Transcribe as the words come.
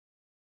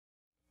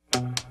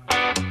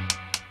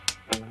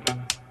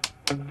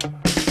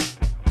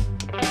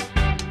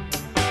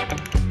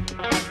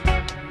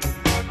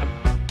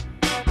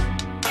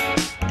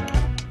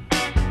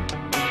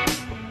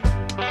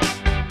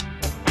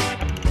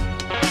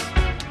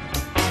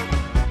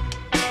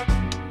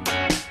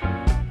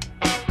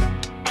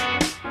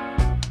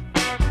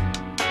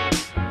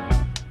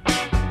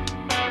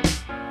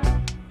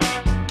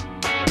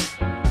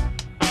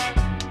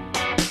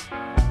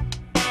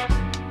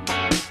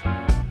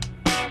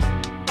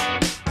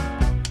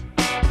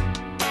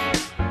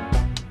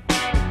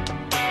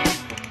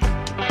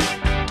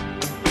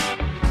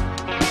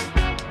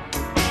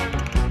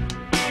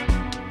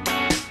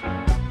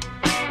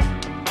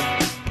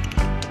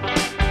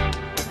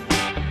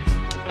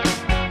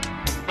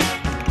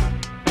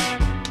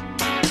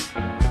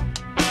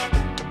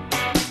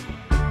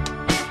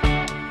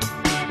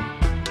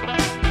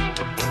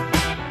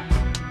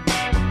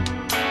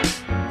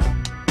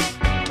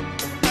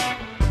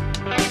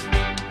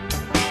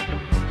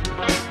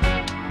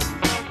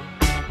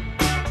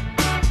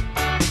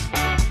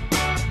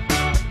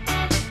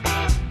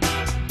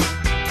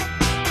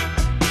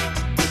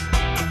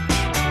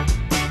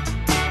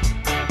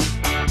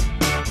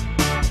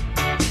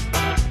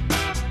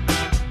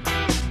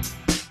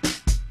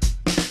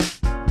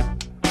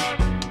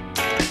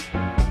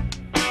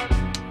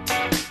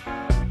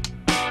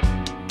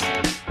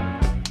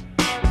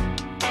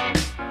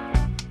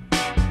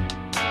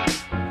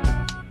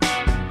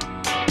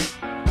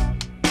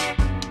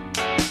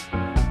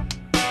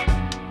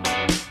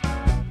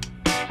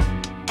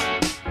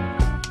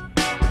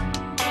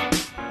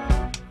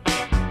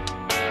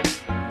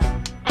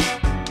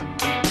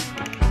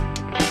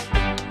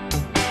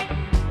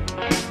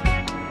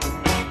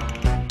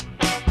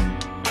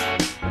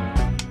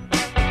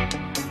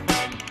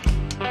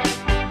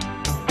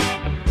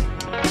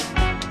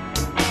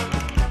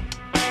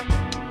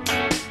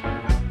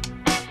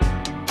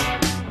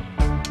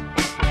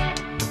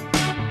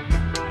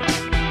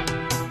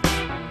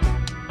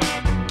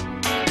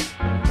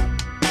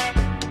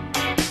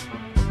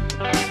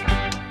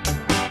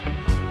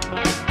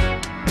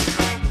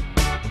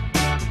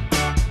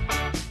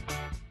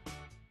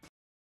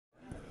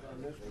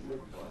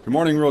Good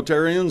morning,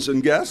 Rotarians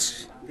and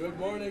guests. Good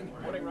morning.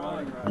 Good morning,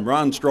 Ron. I'm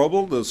Ron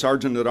Strobel, the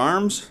Sergeant at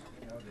Arms,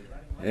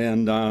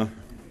 and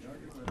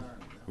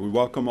we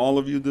welcome all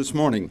of you this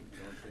morning.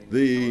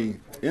 The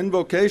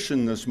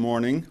invocation this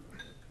morning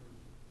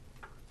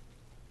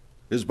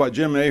is by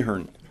Jim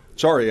Ahern.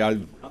 Sorry,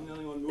 I'm the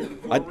only one moving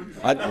forward.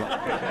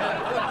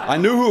 I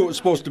knew who it was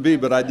supposed to be,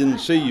 but I didn't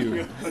see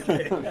you.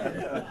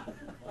 I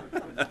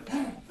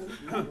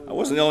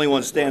wasn't the only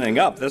one standing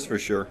up, that's for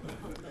sure.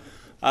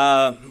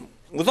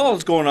 With all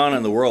that's going on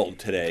in the world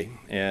today,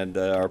 and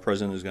our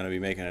president is going to be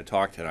making a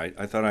talk tonight,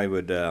 I thought I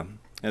would have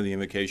the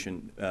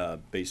invocation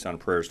based on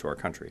prayers to our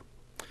country.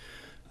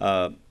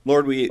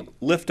 Lord, we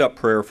lift up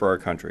prayer for our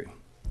country.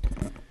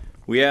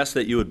 We ask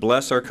that you would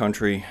bless our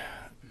country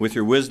with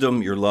your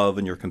wisdom, your love,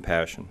 and your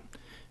compassion.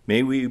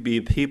 May we be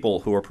a people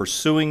who are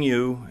pursuing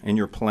you and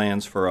your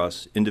plans for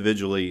us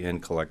individually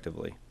and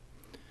collectively.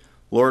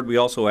 Lord, we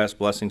also ask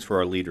blessings for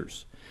our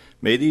leaders.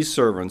 May these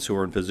servants who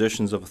are in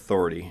positions of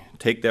authority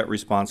take that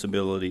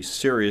responsibility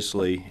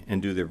seriously and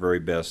do their very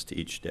best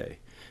each day.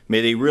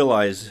 May they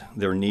realize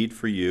their need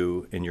for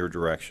you and your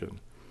direction.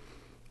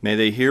 May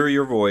they hear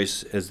your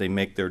voice as they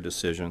make their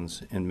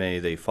decisions, and may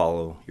they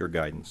follow your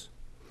guidance.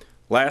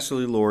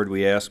 Lastly, Lord,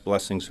 we ask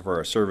blessings for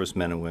our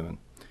servicemen and women.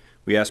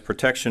 We ask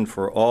protection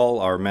for all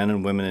our men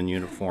and women in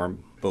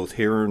uniform, both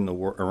here and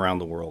around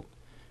the world.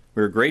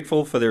 We are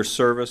grateful for their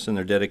service and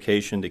their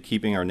dedication to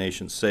keeping our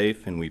nation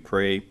safe, and we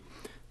pray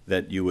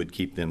that you would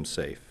keep them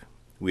safe.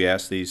 We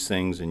ask these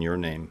things in your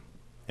name.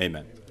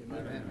 Amen.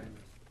 Amen.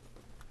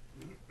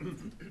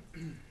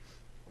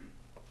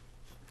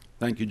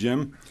 Thank you,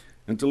 Jim.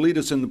 And to lead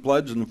us in the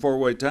pledge and the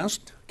four-way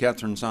test,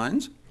 Catherine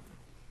Sines.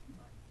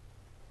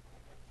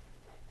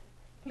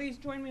 Please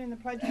join me in the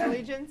Pledge of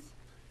Allegiance.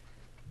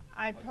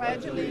 I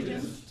pledge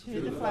allegiance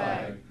to the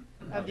flag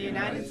of the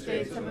United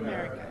States of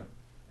America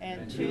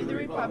and to the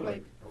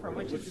republic for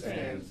which it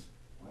stands,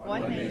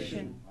 one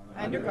nation,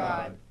 under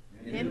God,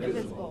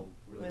 indivisible,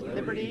 with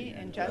liberty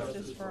and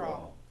justice for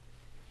all.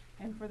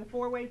 And for the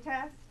four-way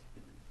test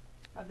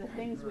of the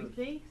things we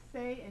think,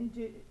 say, and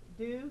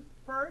do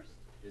first.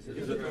 Is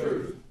it the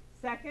truth?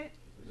 Second.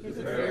 Is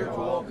it fair to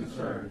all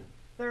concerned?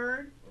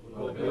 Third.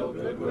 Will build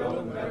goodwill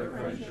and better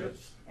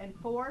friendships? And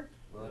fourth.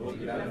 Will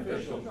be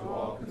beneficial to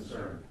all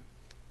concerned.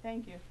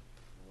 Thank you.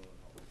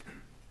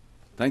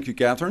 Thank you,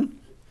 Catherine.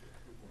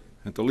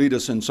 And to lead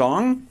us in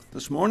song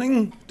this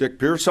morning, Dick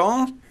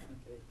Pearsall.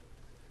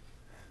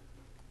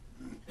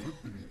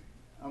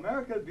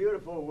 America the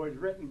Beautiful was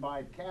written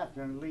by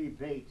Catherine Lee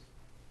Bates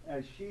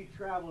as she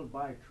traveled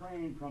by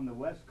train from the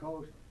West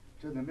Coast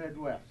to the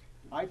Midwest.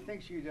 I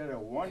think she did a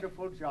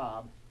wonderful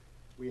job.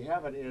 We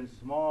have it in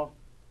small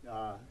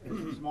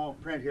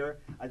print here.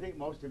 I think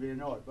most of you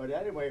know it. But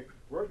anyway,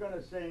 we're going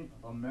to sing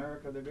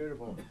America the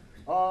Beautiful.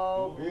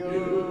 Oh,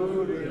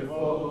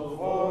 beautiful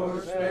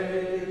for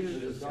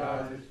spacious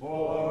skies,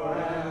 for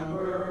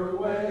amber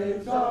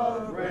waves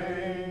of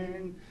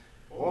rain,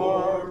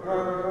 for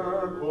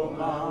purple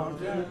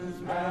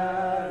mountains,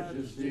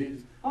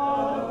 majesties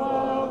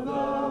above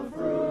the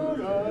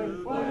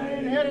fruited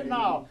plain. Hit it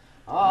now.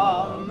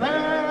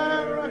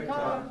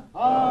 America,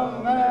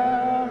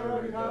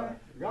 America,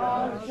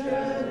 God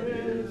shed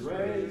his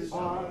race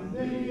on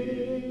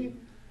thee,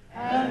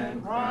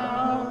 and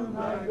crowned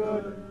thy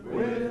good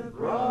with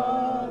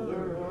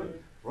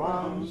brotherhood,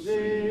 from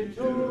sea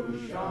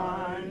to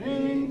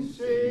shining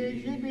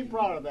sea. She'd be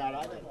proud of that,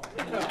 I think.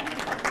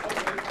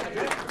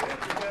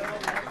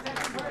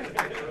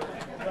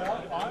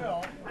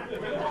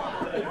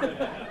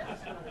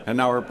 And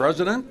now our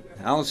president,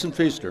 Allison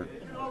Feaster.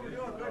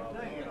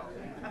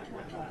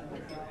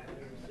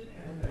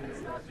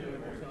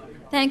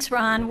 Thanks,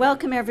 Ron.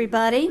 Welcome,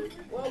 everybody.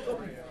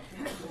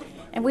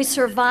 And we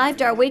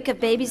survived our week of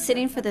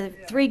babysitting for the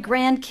 3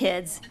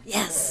 grandkids.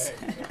 Yes.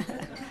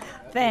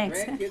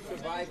 Thanks. Grandkids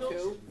survived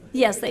too?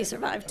 Yes, they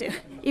survived too.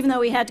 Even though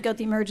we had to go to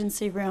the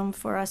emergency room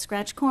for a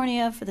scratch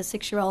cornea for the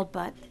 6-year-old,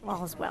 but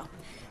all is well.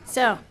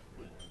 So,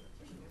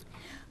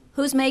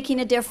 who's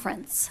making a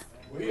difference?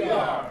 We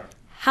are.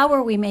 How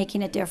are we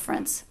making a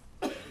difference?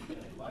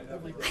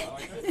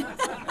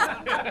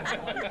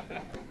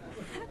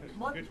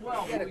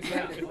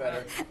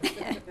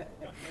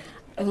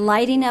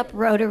 Lighting up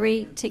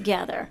Rotary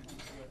together.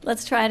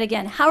 Let's try it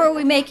again. How are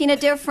we making a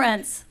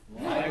difference?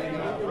 Lighting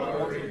up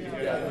Rotary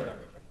together.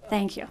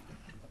 Thank you.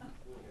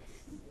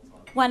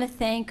 Want to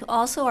thank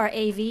also our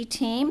AV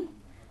team.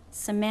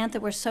 Samantha,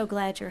 we're so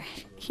glad you're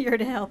here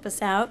to help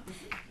us out.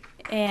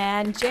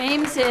 And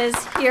James is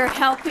here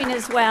helping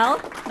as well.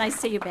 Nice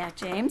to see you back,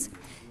 James.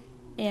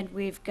 And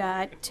we've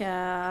got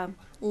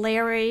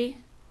Larry.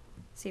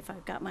 See if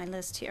I've got my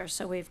list here.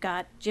 So we've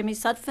got Jimmy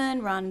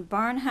Sutphin, Ron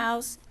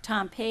Barnhouse,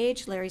 Tom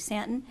Page, Larry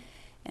Santon,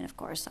 and of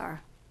course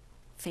our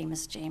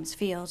famous James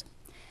Field.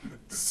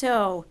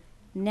 So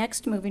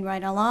next, moving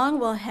right along,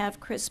 we'll have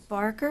Chris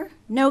Barker.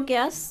 No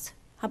guests.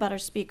 How about our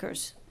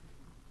speakers?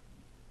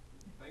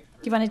 Do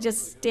you want to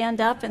just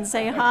stand up and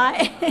say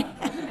hi?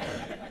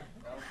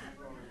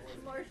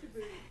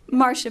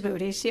 Marcia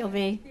Booty, she'll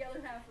be. The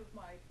other half of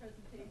my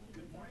presentation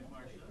is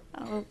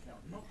Oh,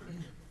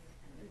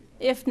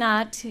 If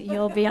not,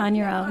 you'll be on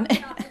your own.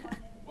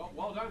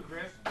 Well done,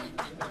 Chris.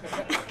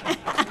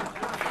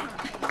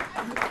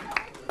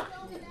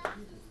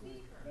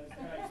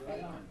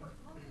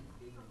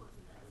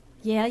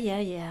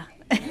 Yeah.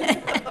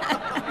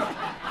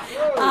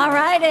 All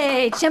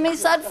righty, Jimmy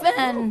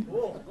Sudfin.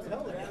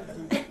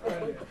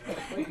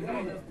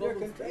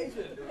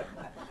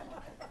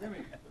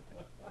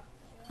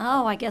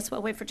 Oh, I guess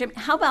we'll wait for Jimmy.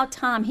 How about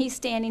Tom? He's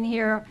standing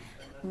here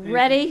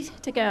ready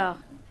to go.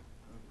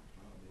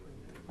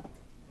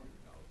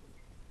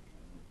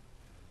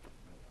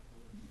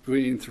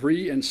 Between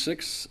 3 and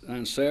 6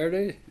 on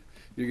Saturday,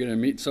 you're going to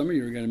meet some of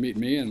you. You're going to meet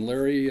me and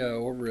Larry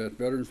over at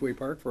Veterans Way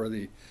Park for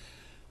the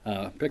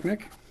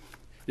picnic.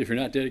 If you're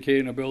not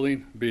dedicating a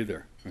building, be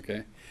there,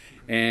 okay?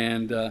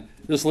 And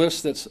this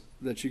list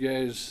that you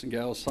guys and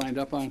gals signed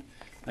up on,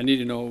 I need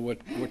to know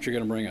what you're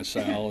going to bring, a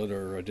salad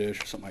or a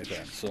dish or something like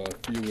that. So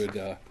if you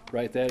would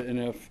write that, and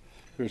if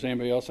there's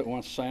anybody else that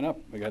wants to sign up,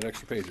 I got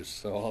extra pages.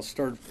 So I'll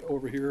start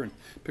over here and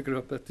pick it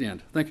up at the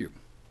end. Thank you.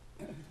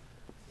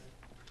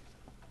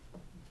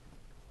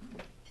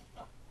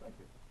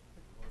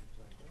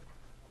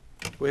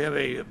 We have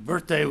a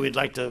birthday we'd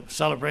like to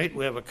celebrate.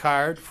 We have a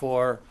card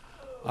for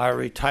our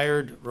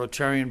retired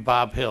Rotarian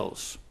Bob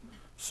Hills.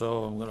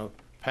 So I'm going to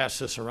pass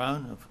this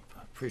around.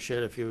 I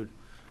appreciate if you,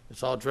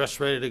 it's all dressed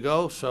ready to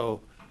go.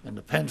 So, and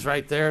the pen's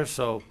right there.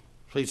 So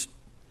please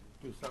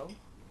do so.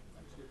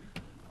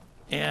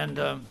 And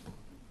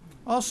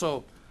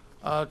also,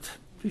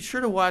 be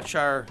sure to watch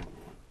our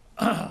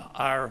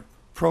our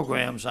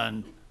programs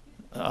on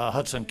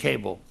Hudson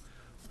Cable.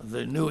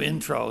 The new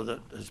intro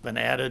that has been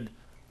added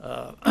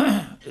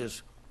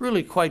is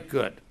really quite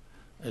good.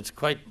 It's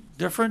quite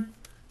different,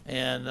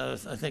 and I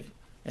think,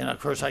 and of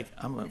course,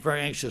 I'm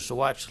very anxious to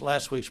watch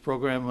last week's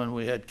program when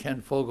we had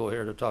Ken Fogle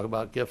here to talk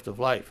about Gift of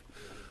Life.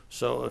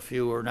 So if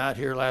you were not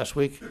here last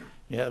week,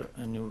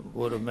 and you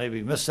would have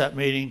maybe missed that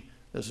meeting,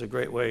 this is a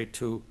great way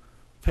to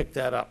pick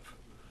that up.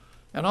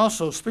 And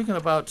also, speaking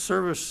about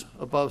service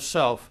above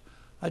self,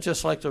 I'd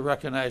just like to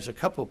recognize a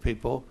couple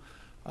people.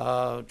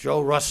 Joe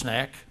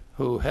Rusnak,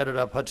 who headed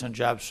up Hudson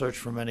Job Search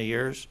for many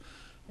years.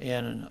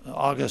 In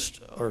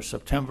August or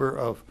September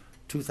of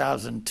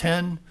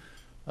 2010,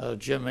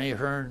 Jim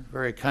Ahern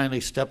very kindly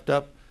stepped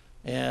up,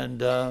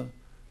 and in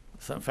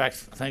fact,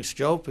 thanks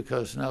Joe,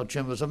 because now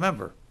Jim is a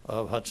member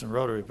of Hudson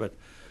Rotary. But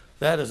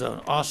that is an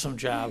awesome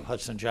job,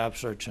 Hudson Job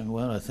Search, and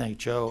we want to thank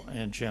Joe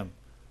and Jim.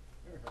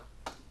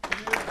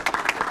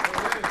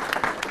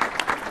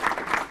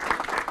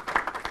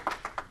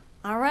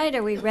 All right,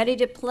 are we ready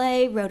to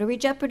play Rotary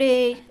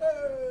Jeopardy?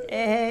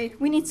 Hey,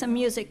 we need some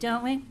music,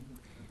 don't we?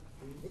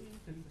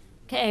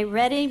 Okay,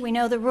 ready? We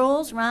know the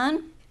rules.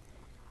 Ron?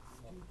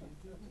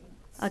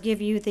 I'll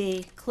give you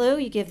the clue.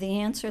 You give the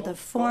answer, the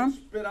form.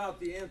 Don't spit out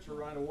the answer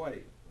right away.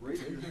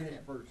 Raise your hand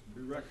first.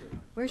 Be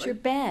reckoned. Where's your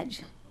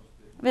badge?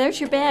 There's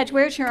your badge.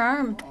 Where's your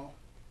arm?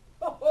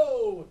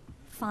 Oh,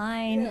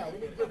 Fine.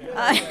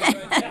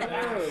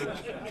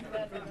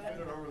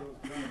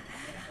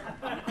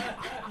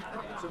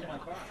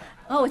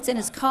 Oh, it's in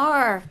his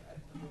car.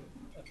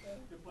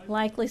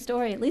 Likely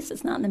story. At least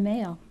it's not in the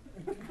mail.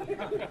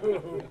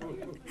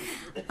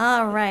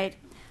 All right.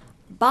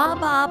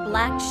 Baba,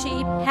 black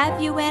sheep, have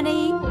you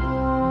any?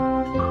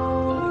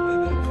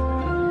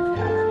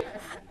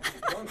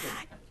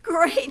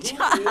 Great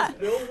job.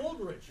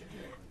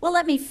 Well,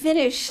 let me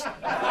finish.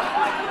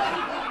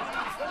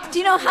 Do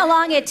you know how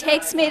long it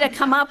takes me to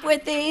come up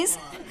with these?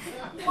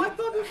 all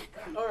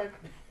right.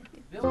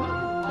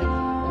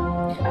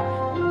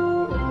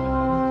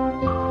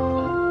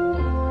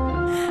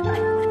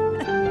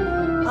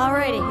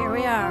 Alrighty, here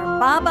we are.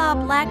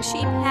 Baba, black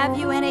sheep, have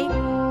you any?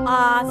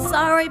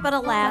 Sorry, but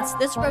alas,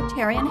 this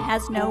Rotarian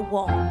has no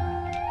wool.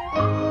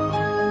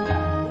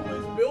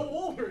 Bill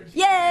Woolridge.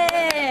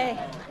 Yay!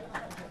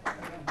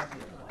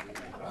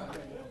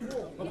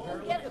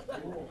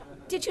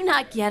 Did you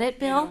not get it,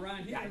 Bill?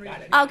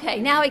 Okay,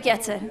 now he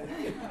gets it.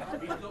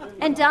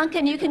 And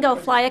Duncan, you can go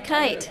fly a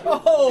kite.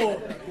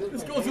 Oh,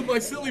 this goes with my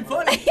silly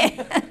putty.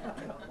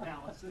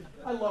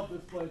 I love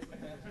this place.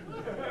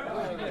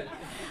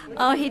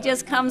 Oh, he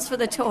just comes for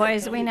the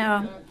toys, we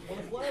know.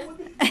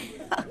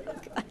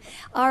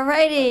 All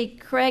righty,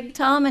 Craig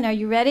Tallman, are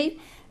you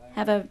ready?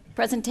 Have a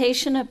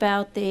presentation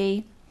about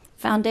the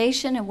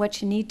foundation and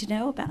what you need to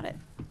know about it.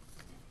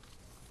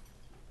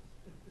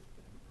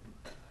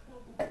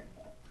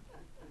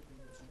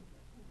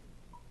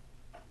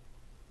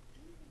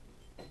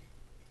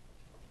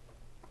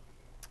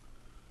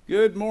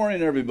 Good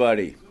morning,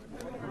 everybody.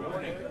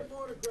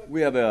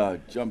 We have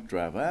a jump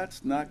drive.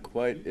 That's not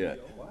quite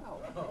it.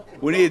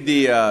 We need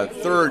the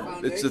third.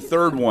 It's the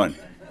third one.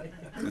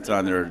 It's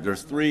on there.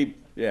 There's three.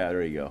 Yeah,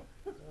 there you go.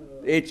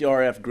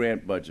 HRF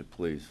grant budget,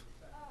 please.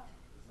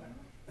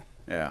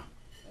 Yeah.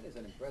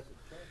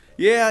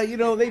 Yeah, you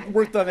know, they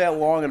worked on that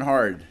long and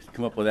hard to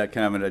come up with that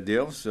kind of a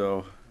deal.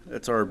 So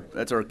that's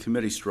our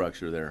committee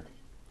structure there.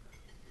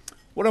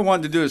 What I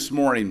wanted to do this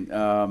morning,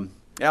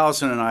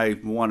 Allison and I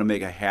want to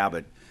make a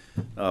habit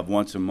of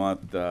once a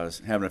month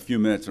having a few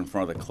minutes in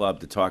front of the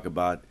club to talk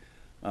about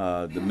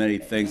the many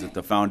things that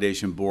the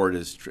foundation board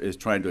is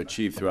trying to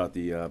achieve throughout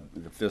the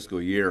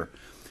fiscal year.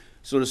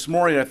 So this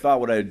morning, I thought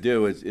what I'd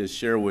do is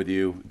share with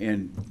you.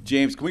 And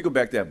James, can we go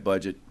back to that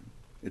budget?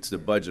 It's the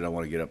budget I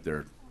want to get up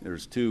there.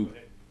 There's two.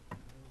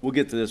 We'll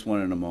get to this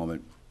one in a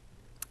moment.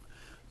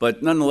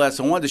 But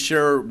nonetheless, I wanted to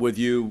share with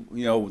you,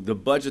 the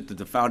budget that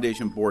the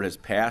foundation board has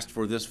passed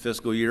for this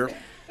fiscal year.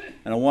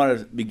 And I want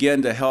to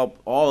begin to help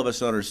all of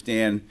us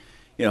understand,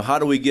 how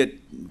do we get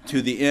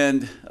to the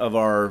end of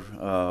our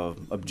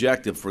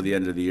objective for the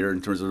end of the year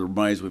in terms of the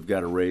monies we've got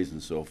to raise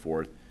and so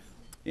forth.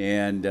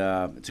 And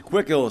it's a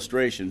quick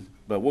illustration,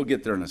 but we'll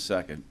get there in a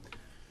second.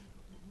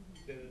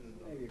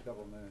 Maybe a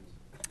couple minutes.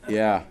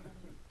 Yeah.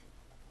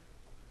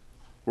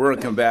 We're going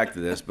to come back to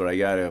this, but I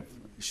got to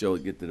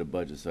get to the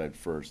budget side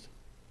first.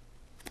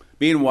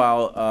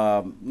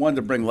 Meanwhile, wanted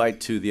to bring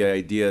light to the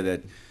idea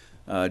that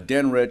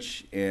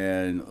Denrich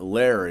and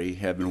Larry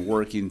have been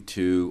working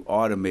to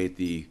automate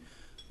the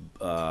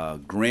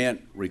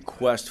grant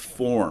request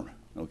form,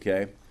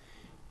 okay?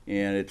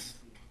 And it's,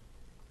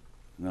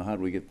 now how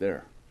do we get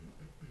there?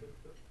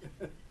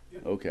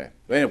 Okay.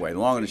 But anyway,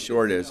 long and the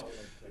short is,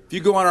 if you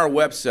go on our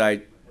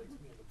website,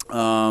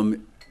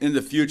 in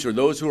the future,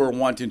 those who are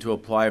wanting to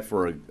apply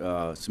for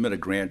submit a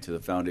grant to the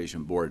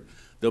foundation board,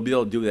 they'll be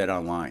able to do that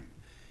online.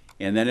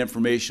 And that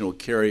information will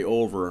carry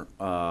over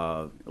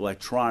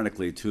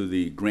electronically to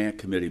the grant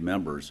committee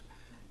members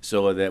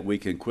so that we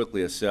can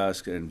quickly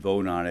assess and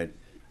vote on it.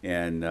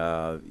 And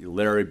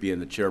Larry, being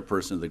the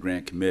chairperson of the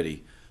grant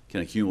committee, can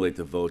accumulate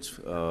the votes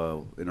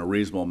in a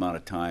reasonable amount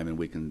of time, and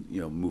we can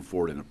move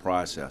forward in the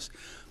process.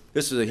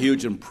 This is a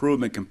huge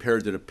improvement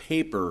compared to the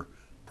paper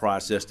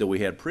process that we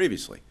had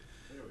previously.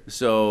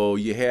 So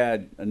you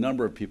had a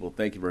number of people,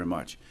 thank you very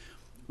much.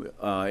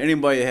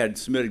 Anybody that had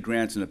submitted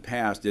grants in the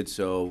past did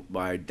so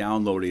by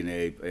downloading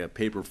a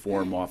paper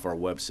form off our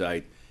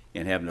website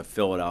and having to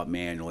fill it out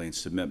manually and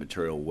submit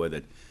material with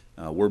it.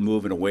 We're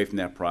moving away from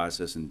that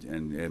process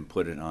and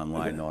put it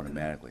online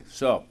automatically.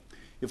 So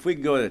if we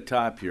can go to the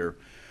top here,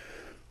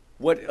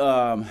 what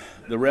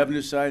the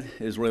revenue side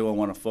is really what I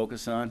want to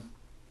focus on.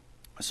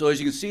 So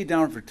as you can see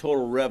down for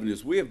total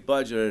revenues, we have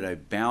budgeted a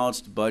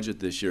balanced budget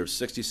this year of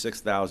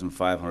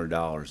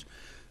 $66,500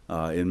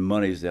 in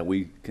monies that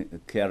we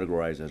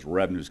categorize as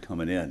revenues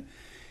coming in.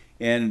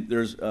 And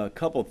there's a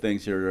couple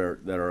things here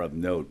that are of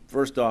note.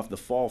 First off, the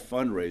fall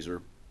fundraiser.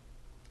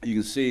 You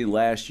can see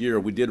last year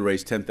we did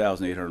raise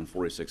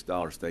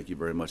 $10,846. Thank you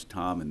very much,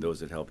 Tom, and those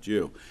that helped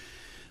you.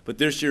 But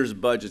this year's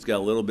budget's got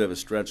a little bit of a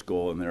stretch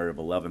goal in there of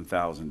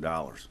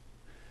 $11,000.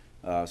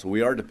 So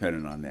we are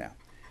dependent on that.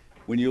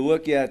 When you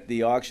look at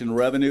the auction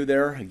revenue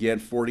there, again,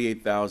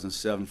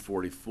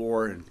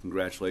 $48,744, and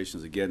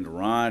congratulations again to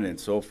Ron and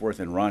so forth.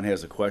 And Ron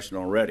has a question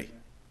already.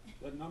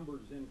 The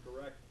number's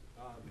incorrect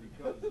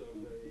because of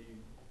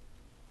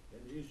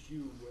an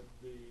issue with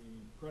the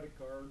credit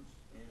cards,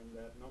 and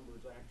that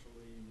number's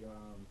actually $10,353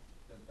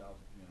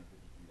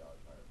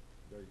 higher.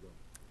 There you go.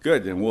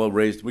 Good, and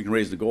we can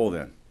raise the goal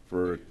then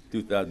for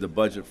the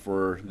budget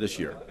for this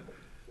year.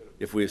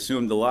 If we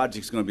assume the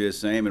logic's going to be the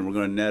same and we're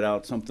going to net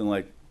out something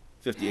like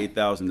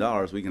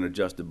 $58,000, we can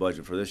adjust the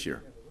budget for this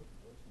year.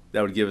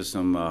 That would give us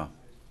some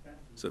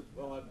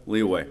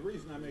leeway. The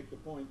reason I make the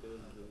point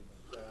is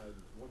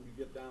when you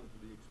get down to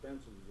the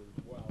expenses as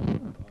well,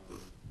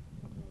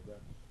 that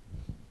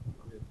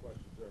create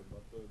questions there.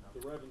 But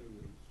the revenue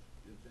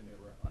is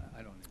incorrect.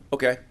 I don't know.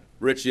 Okay,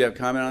 Rich, do you have a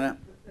comment on that?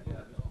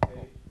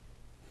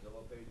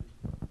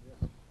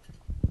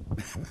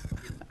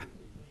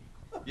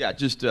 Yeah,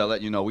 just to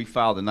let you know, we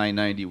filed a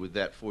 990 with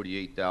that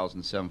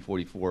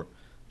 48,744.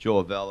 Joe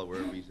Avella,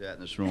 wherever he's at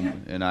in this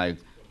room, and I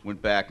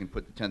went back and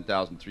put the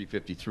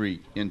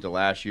 10,353 into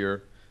last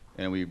year,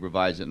 and we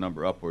revised that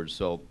number upwards.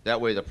 So that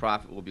way the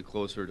profit will be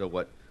closer to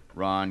what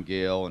Ron,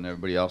 Gail, and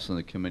everybody else on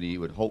the committee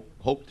would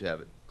hope to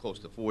have it close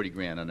to 40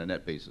 grand on a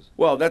net basis.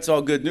 Well, that's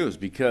all good news,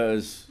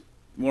 because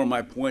one of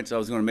my points I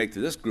was going to make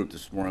to this group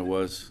this morning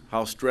was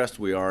how stressed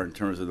we are in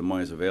terms of the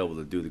monies available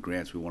to do the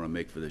grants we want to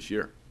make for this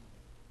year.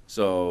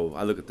 So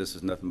I look at this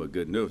as nothing but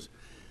good news.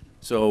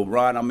 So,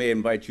 Ron, I may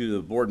invite you to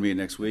the board meeting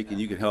next week, and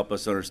you can help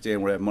us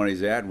understand where that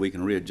money's at, and we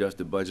can readjust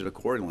the budget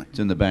accordingly. It's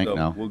in the bank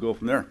now. We'll go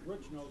from there.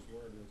 Rich knows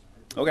where it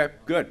is. Okay,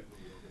 good.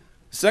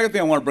 The second thing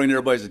I want to bring to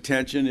everybody's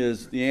attention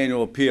is the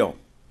annual appeal.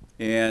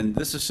 And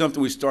this is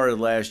something we started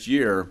last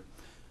year,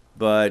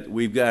 but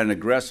we've got an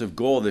aggressive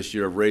goal this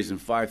year of raising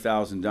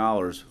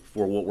 $5,000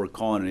 for what we're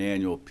calling an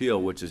annual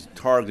appeal, which is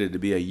targeted to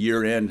be a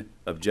year-end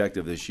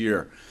objective this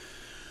year.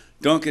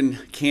 Duncan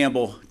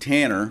Campbell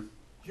Tanner,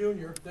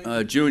 Junior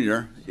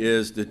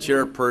is the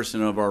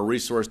chairperson of our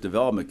Resource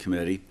Development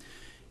Committee,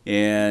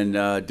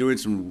 and doing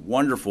some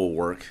wonderful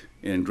work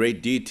in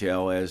great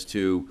detail as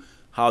to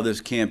how this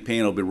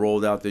campaign will be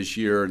rolled out this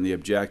year and the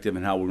objective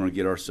and how we're going to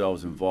get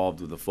ourselves involved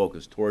with a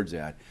focus towards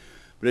that.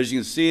 But as you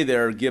can see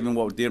there, given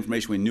what the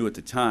information we knew at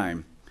the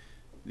time,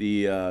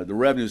 the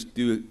revenues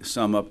do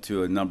sum up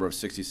to a number of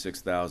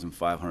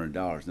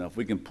 $66,500. Now, if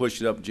we can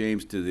push it up,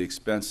 James, to the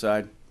expense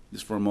side,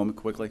 just for a moment,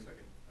 quickly.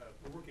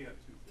 We're working on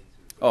two things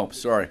here. Oh,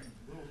 sorry.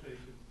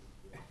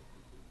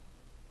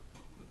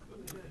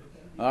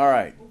 All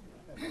right.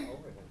 A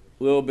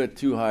little bit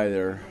too high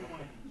there.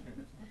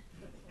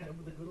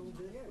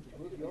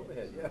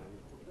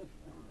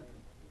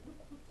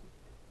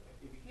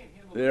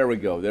 There we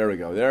go, there we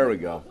go, there we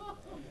go.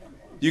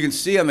 You can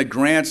see on the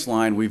grants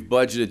line, we've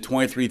budgeted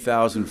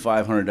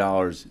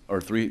 $23,500 or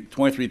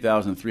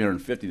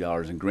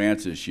 $23,350 in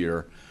grants this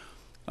year.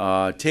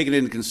 Taking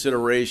into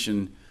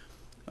consideration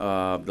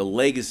the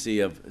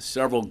legacy of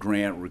several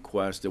grant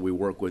requests that we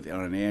work with on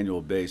an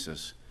annual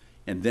basis.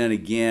 And then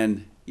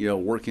again, you know,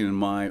 working in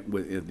mind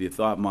with the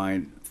thought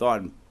and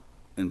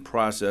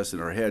process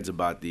in our heads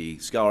about the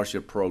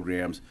scholarship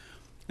programs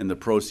and the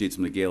proceeds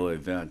from the gala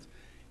event,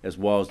 as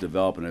well as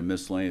developing a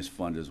miscellaneous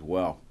fund as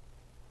well.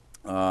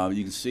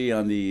 You can see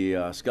on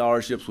the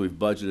scholarships, we've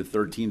budgeted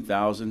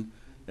 $13,000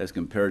 as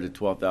compared to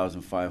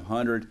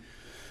 $12,500.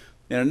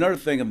 And another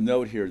thing of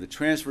note here, the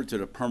transfer to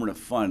the permanent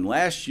fund.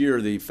 Last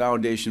year, the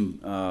Foundation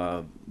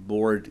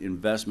Board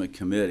Investment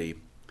Committee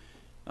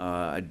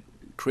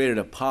created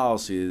a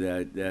policy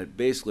that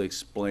basically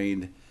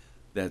explained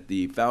that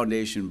the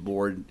Foundation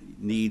Board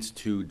needs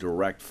to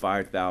direct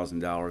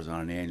 $5,000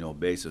 on an annual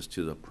basis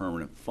to the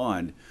permanent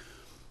fund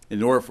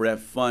in order for that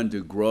fund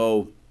to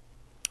grow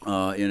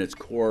in its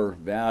core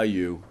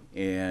value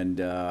and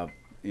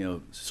you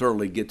know,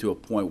 certainly get to a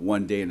point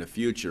one day in the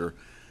future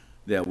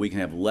that we can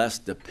have less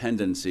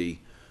dependency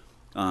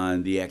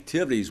on the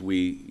activities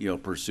we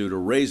pursue to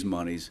raise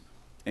monies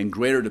and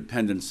greater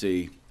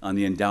dependency on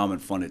the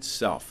endowment fund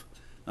itself.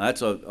 Now,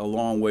 that's a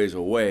long ways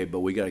away,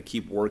 but we got to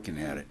keep working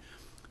at it.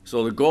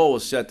 So the goal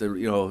was set to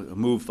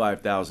move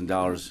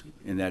 $5,000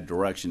 in that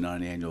direction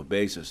on an annual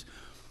basis.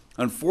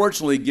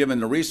 Unfortunately,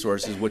 given the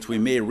resources, which we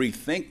may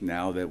rethink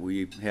now that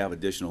we have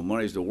additional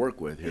monies to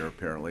work with here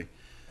apparently,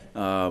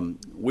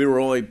 we were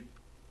only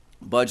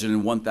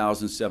budgeting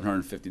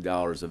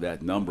 $1,750 of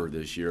that number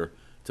this year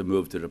to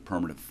move to the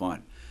permanent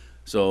fund.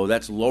 So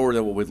that's lower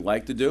than what we'd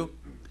like to do,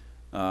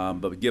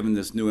 but given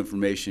this new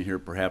information here,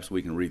 perhaps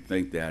we can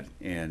rethink that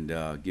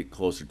and get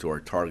closer to our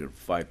target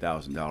of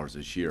 $5,000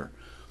 this year.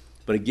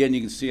 But again,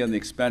 you can see on the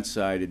expense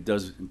side, it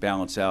does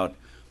balance out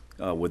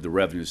with the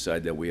revenue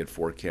side that we had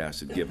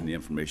forecasted given the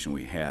information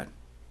we had.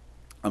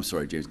 I'm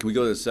sorry, James, can we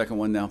go to the second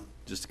one now?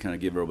 Just to kind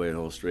of give everybody an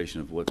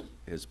illustration of what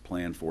is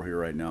planned for here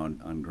right now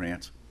on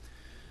grants.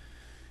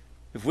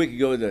 If we could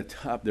go to the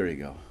top, there you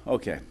go.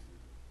 Okay.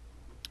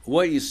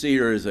 What you see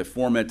here is a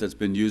format that's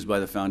been used by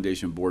the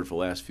Foundation Board for the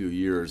last few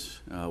years.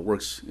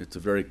 It's a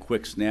very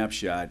quick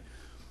snapshot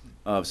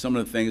of some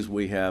of the things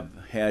we have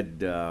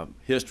had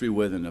history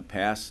with in the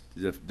past,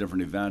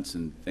 different events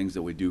and things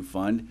that we do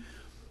fund.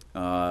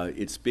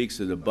 It speaks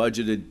to the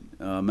budgeted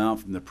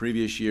amount from the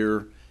previous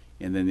year,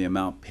 and then the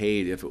amount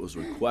paid if it was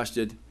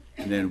requested,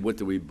 and then what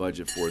do we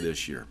budget for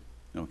this year,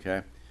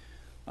 okay?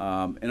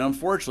 And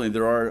unfortunately,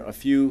 there are a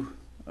few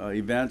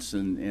events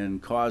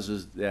and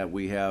causes that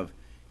we have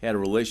had a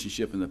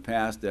relationship in the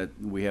past that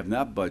we have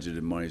not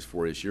budgeted monies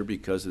for this year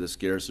because of the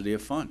scarcity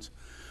of funds.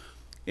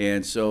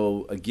 And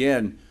so,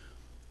 again,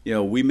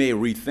 we may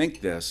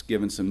rethink this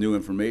given some new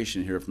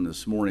information here from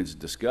this morning's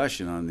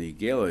discussion on the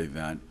gala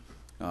event,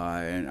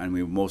 and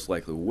we most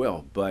likely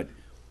will. But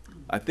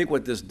I think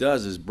what this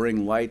does is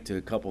bring light to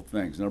a couple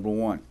things. Number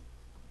one,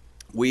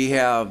 we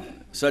have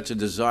such a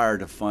desire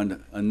to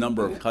fund a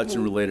number of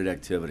Hudson-related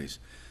activities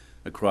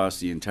across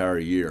the entire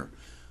year.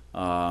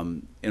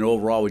 And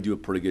overall, we do a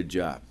pretty good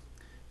job.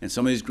 And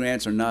some of these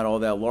grants are not all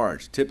that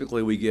large.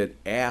 Typically, we get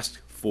asked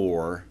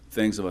for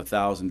things of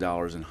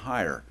 $1,000 and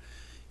higher.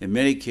 In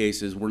many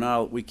cases,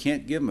 we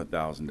can't give them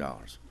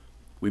 $1,000.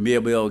 We may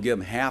be able to give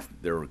them half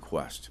their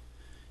request.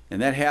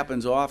 And that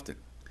happens often.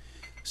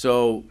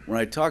 So when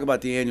I talk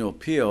about the annual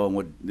appeal and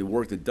what the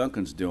work that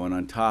Duncan's doing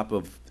on top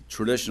of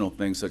traditional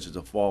things such as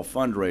the fall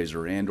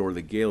fundraiser and or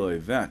the gala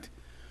event,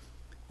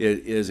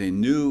 it is a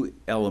new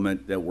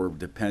element that we're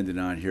dependent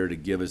on here to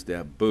give us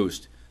that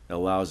boost that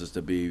allows us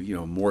to be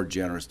more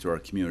generous to our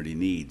community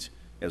needs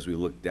as we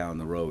look down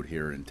the road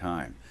here in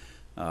time.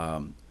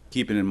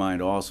 Keeping in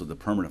mind also the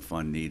permanent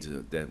fund needs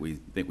that we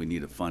think we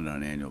need to fund on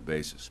an annual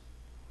basis.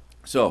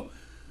 So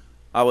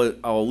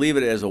I'll leave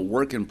it as a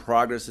work in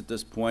progress at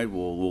this point.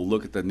 We'll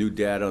look at the new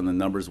data and the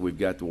numbers we've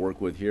got to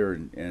work with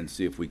here and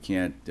see if we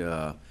can't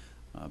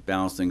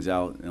balance things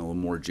out in a little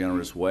more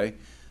generous way.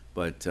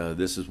 But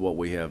this is what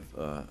we have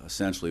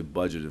essentially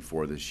budgeted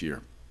for this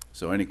year.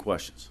 So any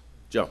questions?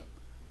 Joe?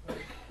 You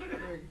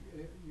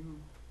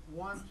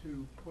want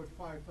to put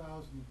 $5,000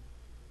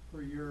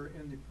 per year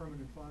in the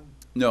permanent fund?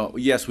 No,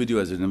 yes, we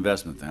do as an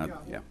investment thing.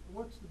 Yeah.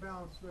 What's the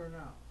balance there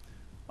now?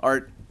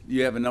 Art, do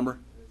you have a number?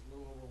 It's a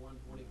little over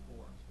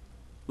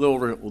 124.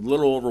 A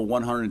little over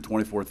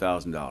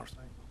 $124,000.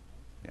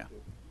 Yeah.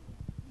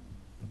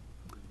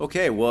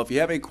 Okay, well, if you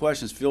have any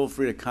questions, feel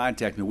free to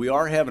contact me. We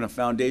are having a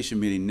foundation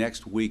meeting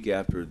next week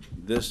after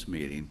this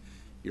meeting.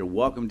 You're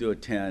welcome to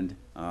attend.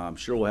 I'm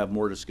sure we'll have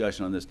more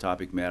discussion on this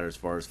topic matter as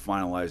far as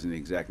finalizing the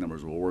exact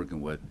numbers we're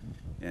working with,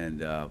 and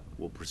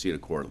we'll proceed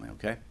accordingly,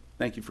 okay?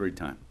 Thank you for your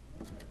time.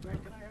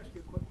 Greg, can I ask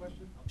you a quick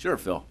question? Sure,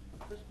 Phil.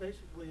 This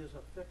basically is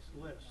a fixed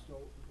list,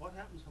 so What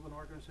happens if an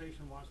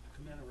organization wants to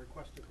come in and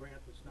request a grant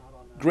that's not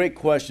on that? Great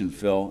question,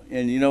 Phil.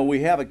 And you know, we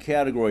have a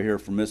category here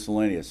for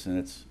miscellaneous, and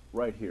it's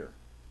right here.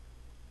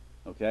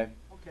 Okay?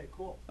 Okay,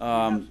 cool. You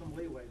have some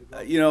leeway to go.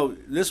 You know,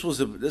 this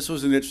was an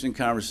interesting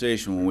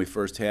conversation when we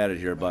first had it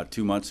here about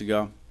 2 months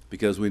ago,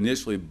 because we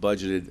initially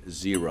budgeted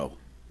 0.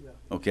 Yeah.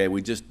 Okay,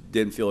 we just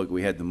didn't feel like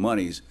we had the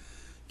monies,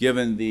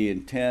 given the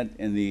intent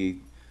and the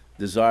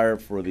desire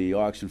for the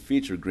auction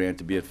feature grant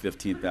to be at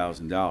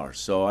 $15,000.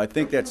 So I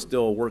think that's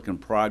still a work in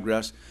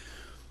progress.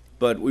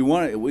 But we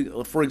want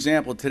to, for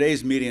example,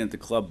 today's meeting at the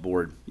club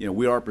board, you know,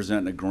 we are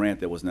presenting a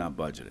grant that was not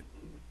budgeted,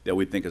 that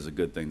we think is a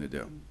good thing to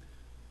do.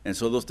 And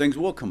so those things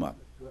will come up.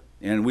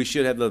 And we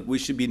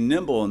should be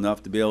nimble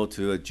enough to be able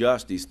to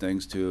adjust these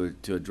things to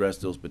address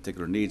those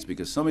particular needs,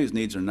 because some of these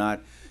needs are not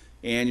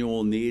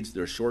annual needs,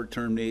 they're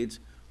short-term needs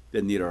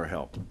that need our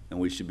help, and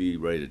we should be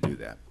ready to do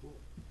that.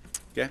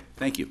 Okay,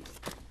 thank you.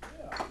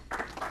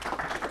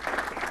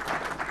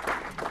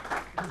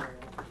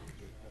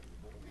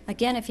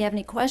 Again, if you have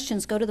any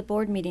questions, go to the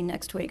board meeting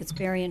next week. It's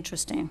very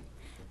interesting.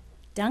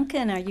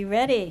 Duncan, are you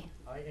ready?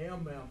 I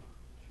am, ma'am.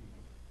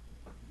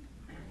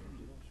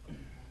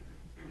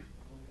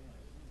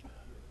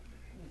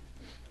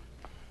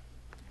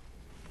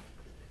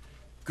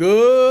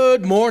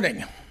 Good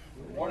morning,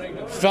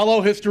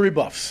 fellow history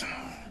buffs.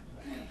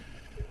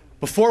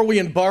 Before we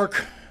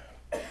embark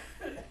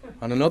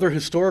on another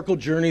historical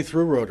journey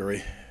through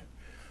Rotary,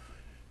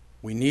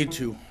 we need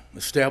to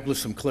establish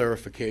some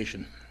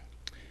clarification.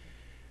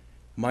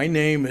 My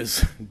name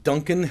is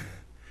Duncan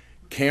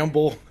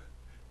Campbell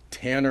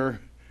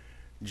Tanner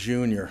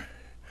Jr.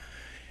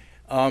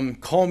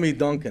 Call me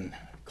Duncan.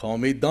 Call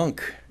me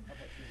Dunk.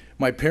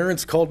 My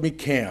parents called me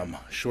Cam,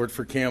 short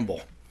for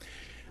Campbell.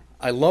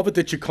 I love it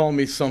that you call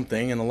me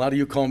something, and a lot of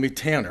you call me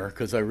Tanner,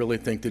 because I really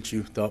think that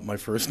you thought my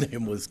first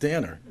name was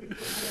Tanner.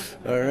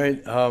 All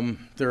right.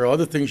 There are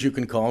other things you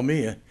can call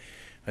me.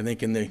 I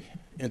think in the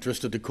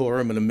interest of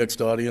decorum and a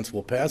mixed audience,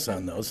 we'll pass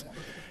on those.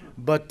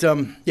 But,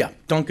 yeah,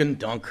 Duncan,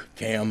 Dunk,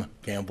 Cam,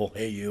 Campbell,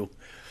 hey, you.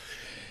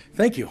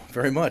 Thank you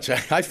very much.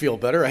 I feel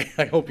better.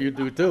 I hope you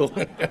do, too.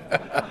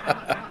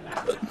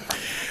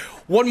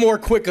 One more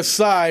quick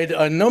aside.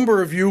 A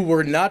number of you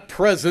were not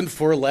present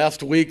for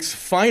last week's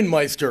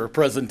Feinmeister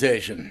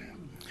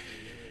presentation.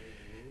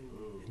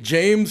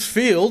 James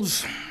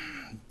Fields,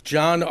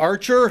 John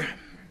Archer,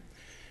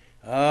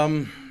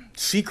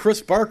 C.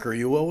 Chris Barker,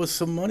 you owe us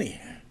some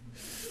money.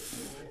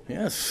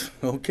 Yes,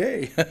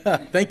 okay.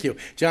 Thank you.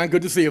 John,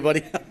 good to see you,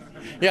 buddy.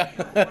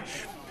 Yeah.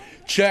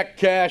 Check,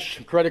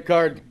 cash, credit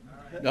card.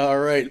 All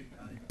right.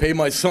 Pay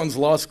my son's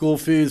law school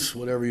fees,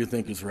 whatever you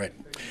think is right.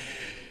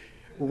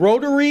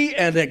 Rotary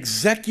and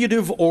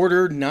Executive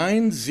Order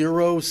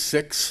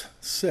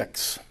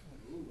 9066.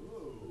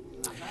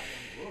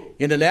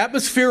 In an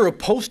atmosphere of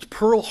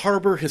post-Pearl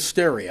Harbor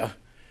hysteria,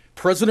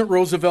 President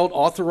Roosevelt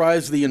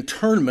authorized the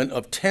internment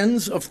of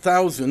tens of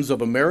thousands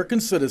of American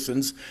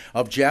citizens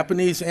of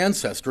Japanese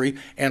ancestry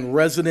and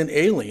resident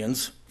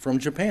aliens from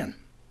Japan.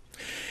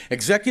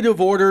 Executive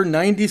Order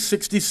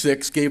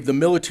 9066 gave the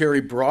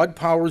military broad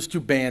powers to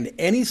ban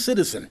any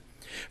citizen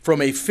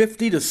from a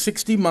 50 to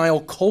 60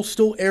 mile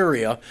coastal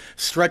area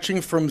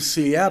stretching from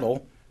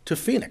Seattle to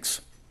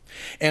Phoenix,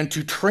 and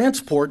to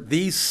transport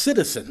these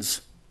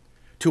citizens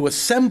to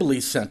assembly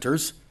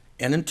centers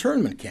and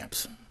internment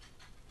camps.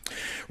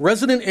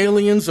 Resident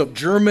aliens of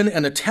German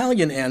and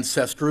Italian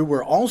ancestry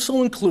were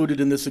also included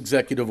in this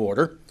executive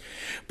order,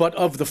 but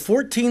of the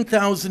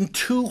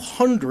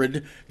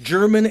 14,200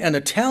 German and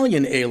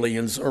Italian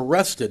aliens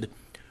arrested,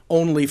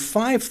 only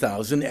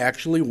 5,000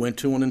 actually went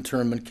to an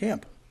internment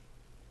camp.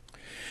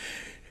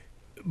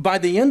 By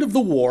the end of the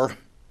war,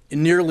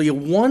 nearly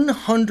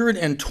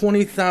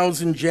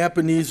 120,000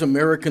 Japanese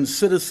American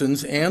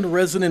citizens and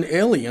resident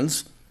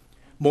aliens,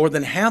 more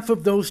than half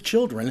of those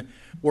children,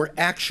 were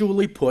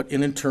actually put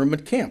in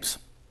internment camps.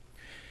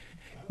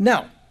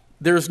 Now,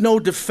 there's no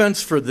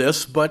defense for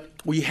this, but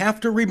we have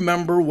to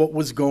remember what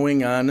was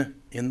going on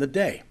in the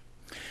day.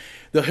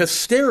 The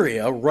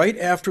hysteria right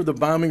after the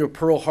bombing of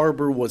Pearl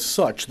Harbor was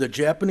such that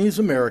Japanese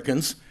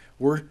Americans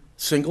were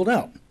singled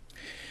out.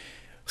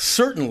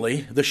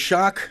 Certainly, the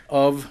shock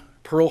of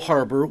Pearl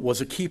Harbor was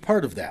a key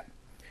part of that.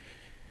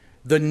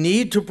 The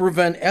need to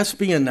prevent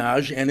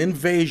espionage and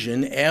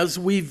invasion as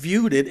we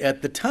viewed it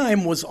at the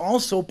time was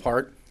also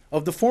part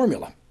of the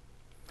formula.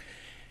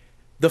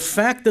 The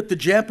fact that the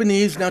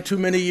Japanese, not too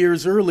many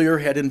years earlier,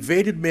 had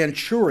invaded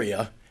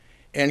Manchuria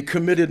and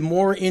committed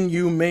more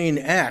inhumane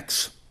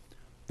acts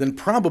than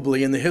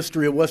probably in the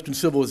history of Western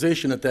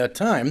civilization at that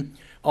time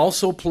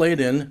also played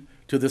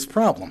into this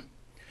problem.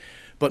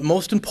 But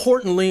most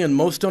importantly and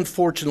most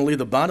unfortunately,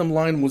 the bottom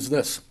line was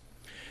this.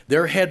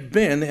 There had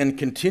been and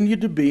continued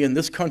to be in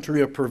this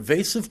country a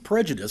pervasive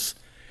prejudice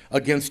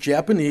against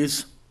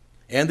Japanese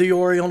and the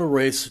Oriental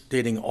race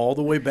dating all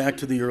the way back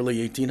to the early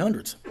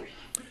 1800s.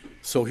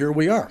 So here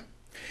we are.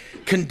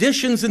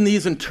 Conditions in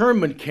these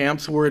internment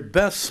camps were at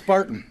best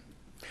Spartan.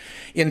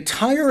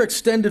 Entire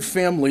extended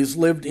families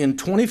lived in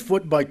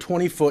 20-foot by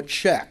 20-foot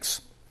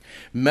shacks.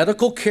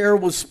 Medical care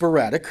was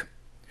sporadic,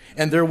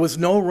 and there was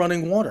no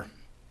running water.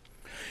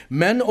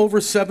 Men over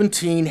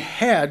 17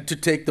 had to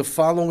take the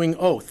following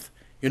oath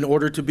in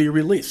order to be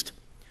released.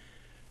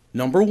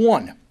 Number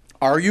 1,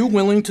 are you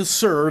willing to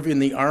serve in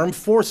the armed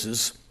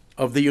forces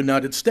of the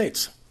United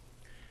States?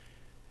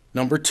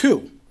 Number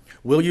 2,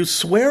 will you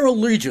swear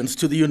allegiance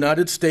to the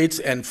United States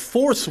and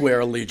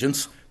forswear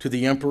allegiance to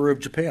the Emperor of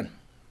Japan?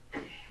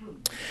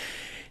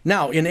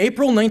 Now, in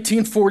April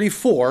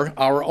 1944,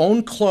 our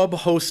own club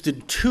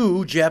hosted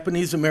 2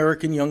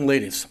 Japanese-American young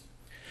ladies,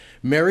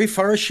 Mary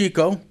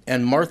Farashiko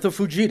and Martha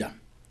Fujita.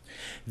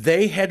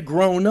 They had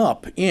grown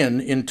up in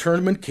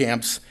internment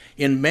camps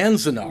in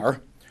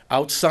Manzanar,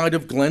 outside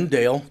of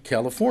Glendale,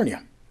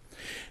 California.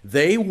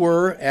 They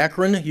were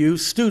Akron U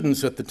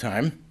students at the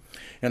time,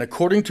 and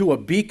according to a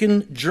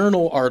Beacon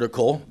Journal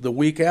article the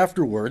week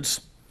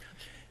afterwards,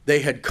 they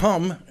had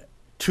come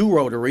to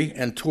Rotary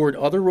and toured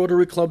other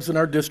Rotary clubs in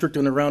our district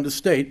and around the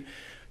state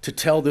to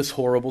tell this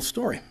horrible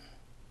story.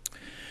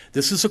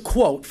 This is a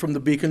quote from the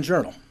Beacon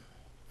Journal.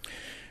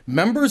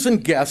 Members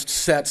and guests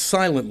sat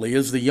silently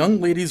as the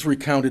young ladies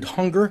recounted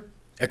hunger,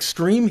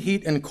 extreme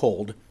heat and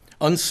cold,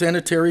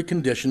 unsanitary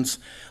conditions,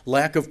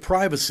 lack of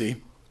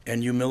privacy,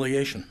 and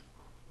humiliation.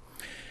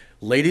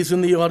 Ladies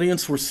in the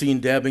audience were seen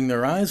dabbing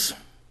their eyes.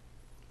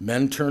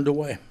 Men turned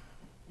away.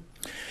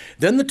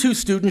 Then the 2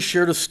 students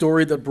shared a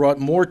story that brought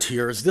more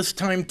tears, this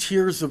time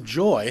tears of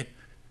joy,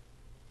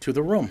 to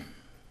the room.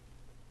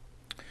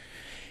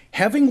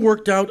 Having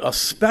worked out a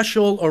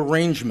special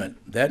arrangement,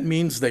 that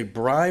means they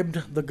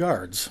bribed the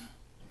guards,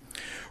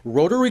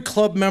 Rotary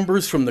Club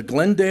members from the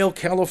Glendale,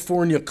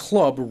 California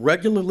club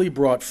regularly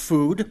brought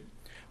food,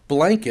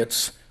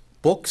 blankets,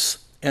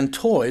 books, and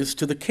toys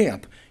to the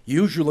camp,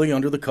 usually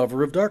under the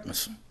cover of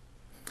darkness.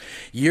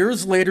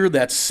 Years later,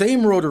 that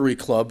same Rotary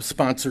Club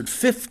sponsored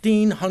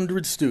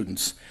 1,500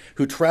 students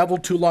who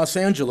traveled to Los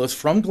Angeles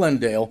from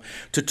Glendale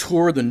to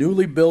tour the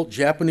newly built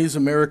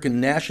Japanese-American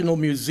National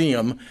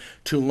Museum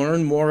to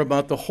learn more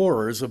about the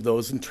horrors of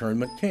those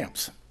internment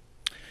camps.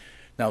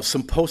 Now,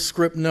 some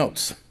postscript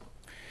notes.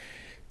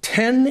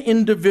 10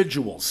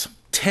 individuals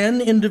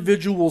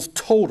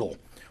total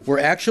were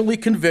actually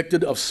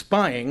convicted of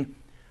spying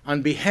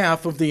on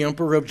behalf of the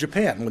Emperor of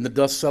Japan. When the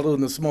dust settled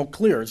and the smoke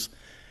clears,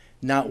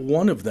 not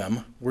one of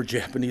them were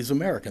Japanese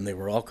American. They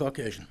were all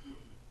Caucasian.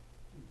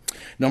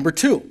 Number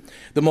 2,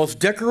 the most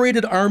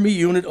decorated Army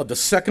unit of the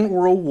Second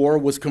World War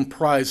was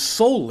comprised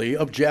solely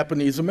of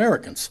Japanese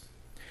Americans.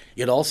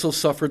 It also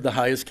suffered the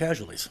highest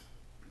casualties.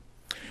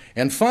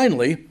 And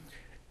finally,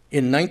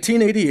 in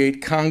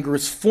 1988,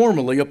 Congress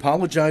formally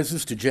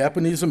apologizes to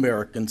Japanese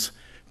Americans,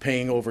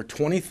 paying over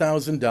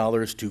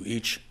 $20,000 to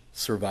each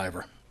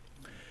survivor.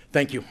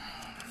 Thank you.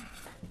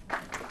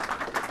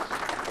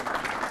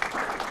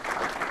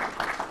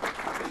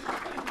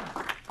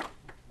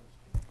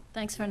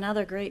 Thanks for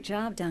another great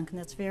job, Duncan.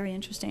 That's very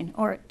interesting.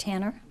 Or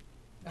Tanner.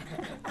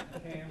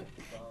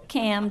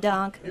 Cam,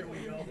 Dunk.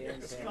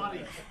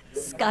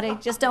 Scotty.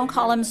 Just don't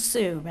call him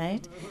Sue,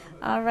 right?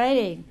 All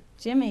righty.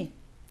 Jimmy,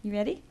 you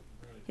ready?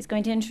 He's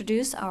going to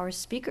introduce our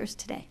speakers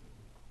today.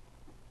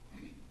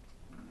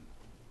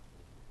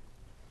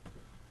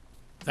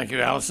 Thank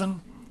you,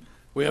 Allison.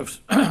 We have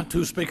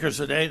 2 speakers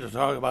today to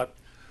talk about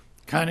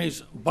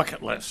Connie's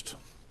bucket list.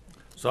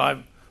 So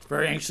I'm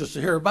very anxious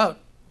to hear about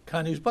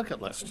Connie's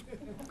bucket list.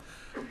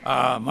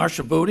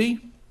 Marcia Booty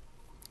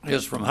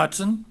is from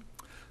Hudson.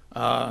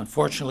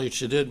 Unfortunately,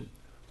 she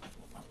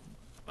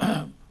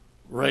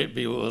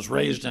was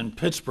raised in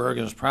Pittsburgh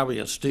and is probably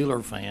a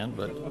Steeler fan,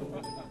 but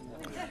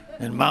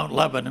in Mount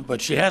Lebanon.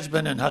 But she has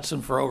been in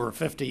Hudson for over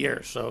 50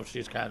 years, so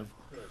she's kind of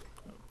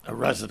a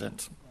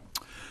resident.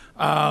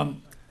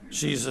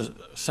 She's a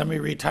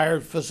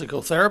semi-retired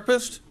physical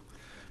therapist,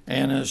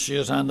 and she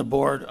is on the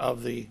board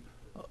of the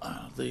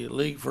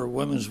League for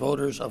Women's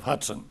Voters of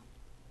Hudson.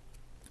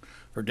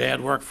 Her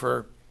dad worked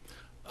for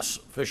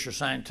Fisher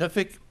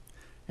Scientific,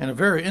 and a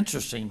very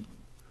interesting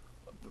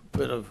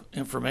bit of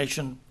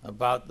information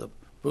about the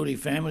Booty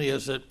family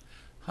is that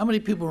how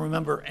many people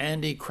remember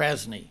Andy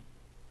Krasny?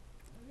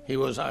 He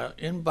was an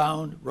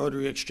inbound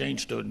Rotary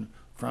Exchange student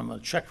from the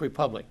Czech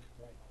Republic.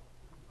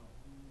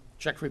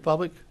 Czech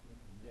Republic?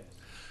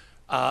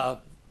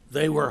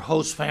 They were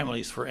host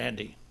families for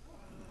Andy.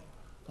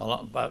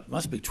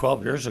 Must be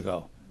 12 years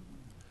ago.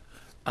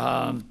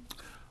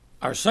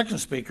 Our second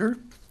speaker,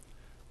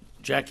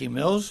 Jackie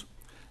Mills,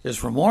 is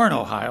from Warren,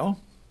 Ohio,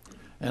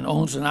 and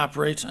owns and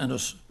operates an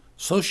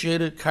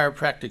Associated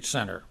Chiropractic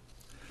Center.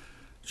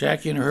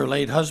 Jackie and her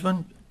late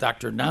husband,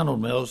 Dr.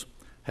 Donald Mills,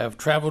 have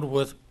traveled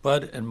with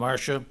Bud and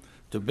Marcia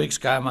to Big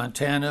Sky,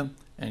 Montana,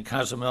 and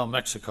Cozumel,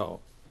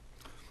 Mexico.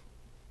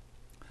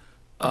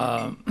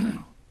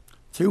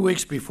 2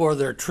 weeks before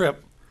their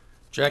trip,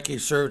 Jackie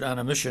served on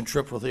a mission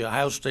trip with the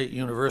Ohio State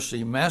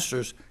University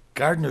Master's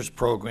Gardeners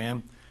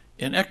Program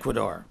in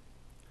Ecuador.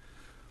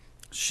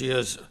 She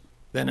has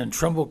been in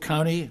Trumbull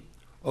County,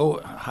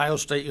 Ohio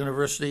State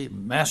University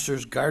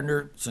Master's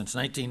Gardener since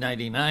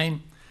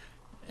 1999,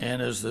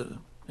 and is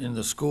in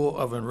the School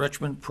of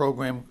Enrichment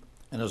program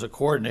and is a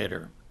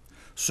coordinator,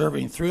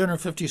 serving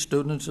 350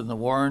 students in the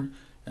Warren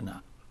and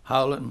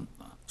Howland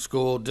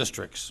school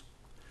districts.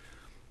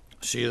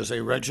 She is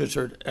a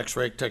registered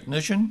X-ray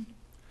technician.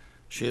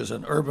 She is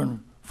an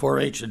urban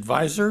 4-H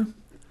advisor.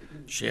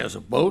 She has a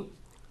boat.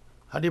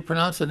 How do you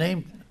pronounce the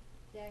name?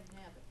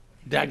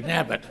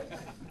 Dagnabbit.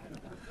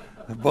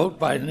 A boat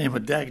by the name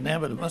of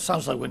Dagnabbit. That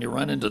sounds like when you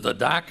run into the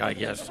dock, I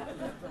guess.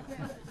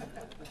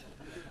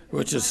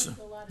 Which is,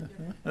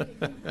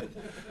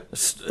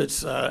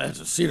 it's at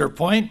Cedar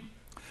Point.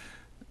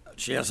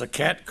 She has a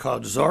cat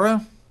called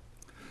Zora.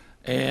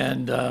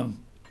 And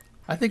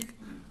I think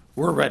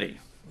we're ready.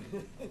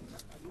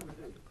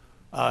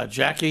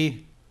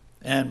 Jackie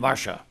and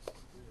Marcia.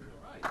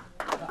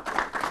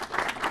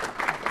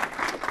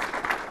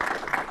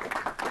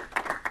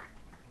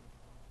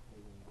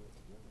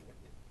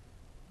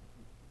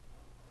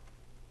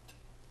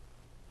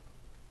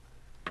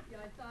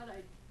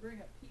 Bring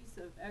a piece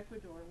of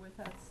Ecuador with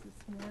us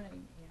this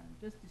morning, and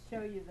just to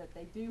show you that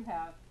they do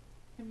have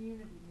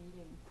community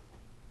meetings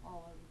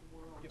all over the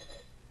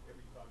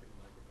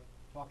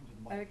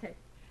world. Okay,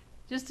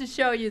 just to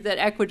show you that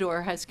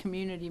Ecuador has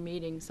community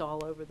meetings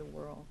all over the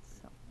world.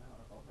 So.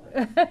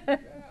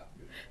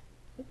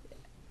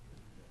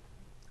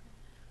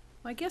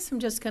 I guess I'm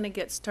just going to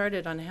get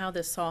started on how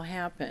this all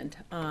happened.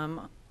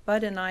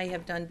 Bud and I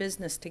have done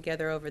business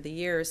together over the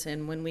years,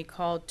 and when we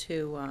called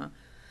to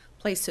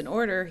place an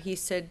order, he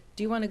said,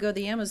 "Do you want to go to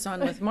the Amazon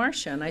with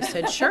Marcia?" And I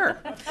said, "Sure."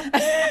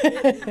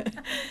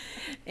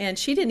 And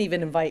she didn't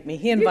even invite me.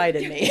 He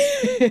invited me.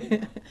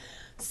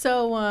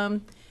 So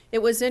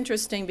it was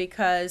interesting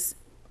because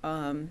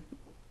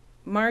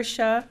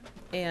Marcia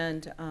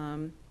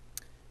and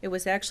it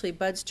was actually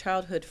Bud's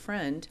childhood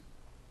friend,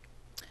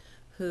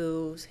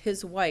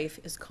 his wife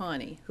is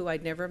Connie, who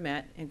I'd never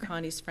met, and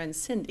Connie's friend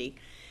Cindy.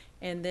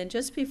 And then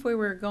just before we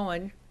were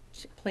going,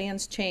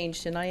 plans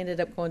changed, and I ended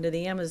up going to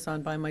the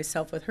Amazon by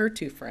myself with her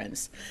two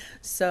friends.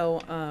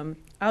 So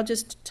I'll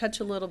just touch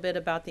a little bit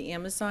about the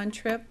Amazon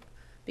trip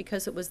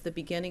because it was the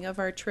beginning of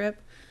our trip.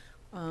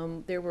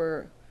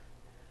 Before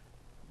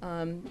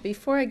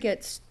I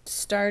get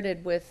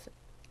started with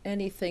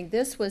anything,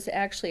 this was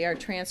actually our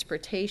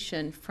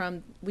transportation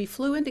we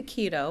flew into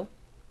Quito,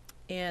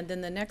 and then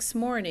the next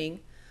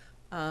morning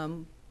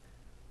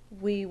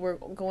we were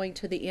going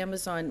to the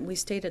Amazon. We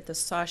stayed at the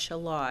Sasha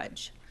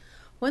Lodge.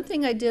 One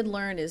thing I did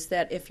learn is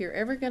that if you're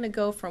ever going to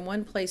go from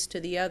one place to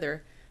the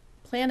other,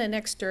 plan an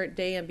extra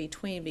day in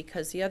between,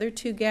 because the other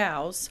two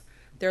gals,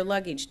 their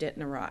luggage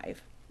didn't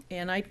arrive.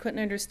 And I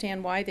couldn't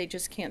understand why they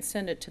just can't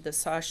send it to the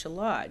Sasha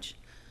Lodge.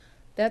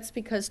 That's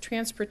because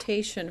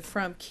transportation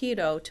from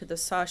Quito to the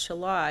Sasha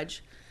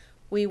Lodge,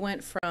 we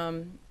went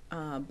from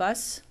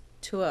bus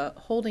to a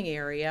holding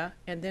area,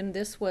 and then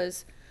this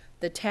was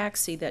the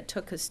taxi that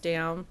took us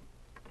down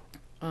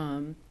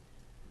the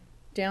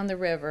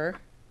river.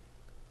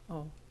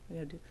 Oh,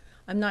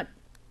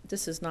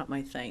 this is not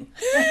my thing.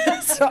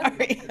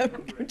 Sorry,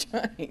 I'm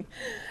trying.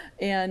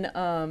 And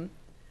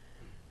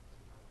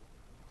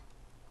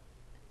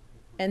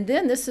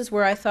then this is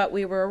where I thought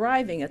we were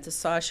arriving, at the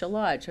Sasha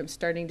Lodge. I'm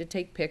starting to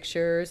take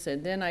pictures,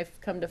 and then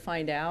I've come to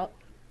find out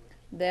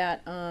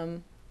that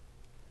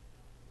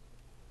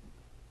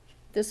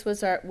this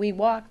was we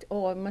walked,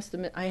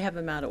 I have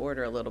them out of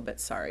order a little bit,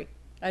 sorry.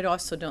 I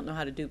also don't know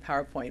how to do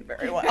PowerPoint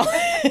very well.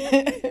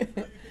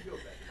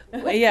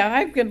 Yeah,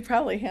 I'm going to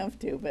probably have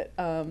to, but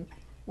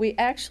we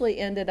actually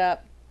ended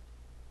up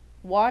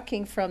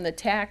walking from the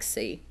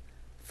taxi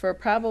for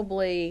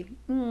probably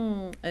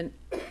an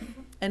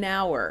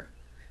hour.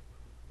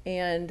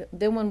 And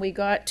then when we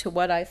got to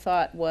what I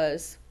thought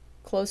was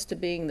close to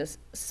being the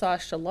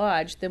Sasha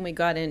Lodge, then we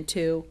got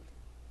into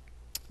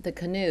the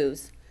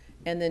canoes,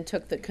 and then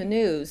took the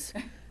canoes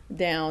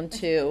down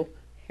to,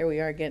 here we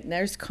are again,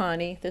 there's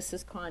Connie, this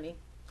is Connie.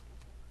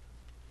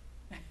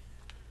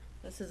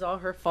 This is all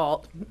her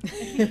fault.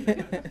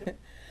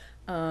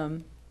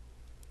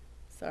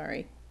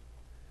 Sorry.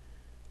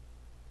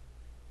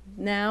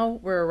 Now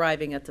we're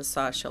arriving at the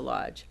Sasha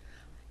Lodge,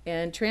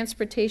 and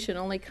transportation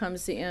only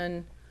comes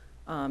in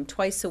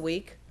twice a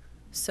week,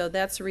 so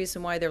that's the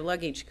reason why their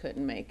luggage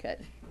couldn't make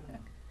it.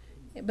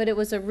 But it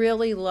was a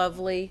really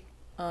lovely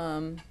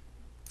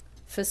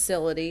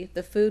facility.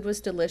 The food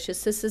was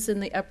delicious. This is in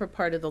the upper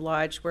part of the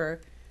lodge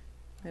where,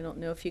 I don't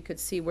know if you could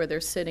see where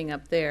they're sitting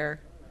up there,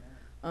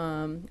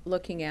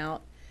 looking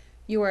out.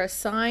 You are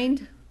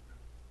assigned,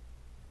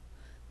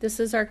 this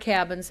is our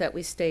cabins that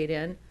we stayed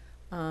in.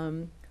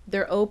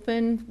 They're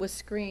open with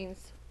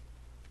screens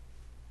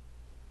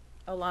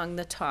along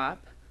the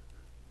top.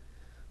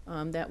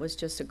 That was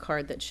just a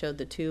card that showed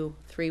the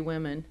 3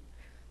 women.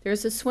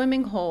 There's a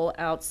swimming hole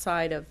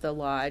outside of the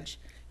lodge.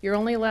 You're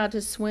only allowed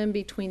to swim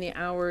between the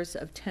hours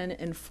of 10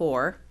 and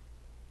 4.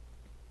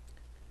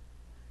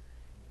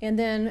 And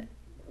then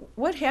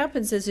what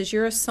happens is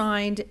you're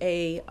assigned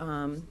a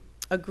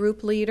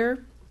group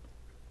leader.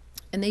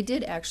 And they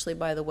did actually,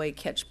 by the way,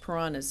 catch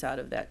piranhas out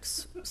of that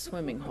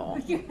swimming hole,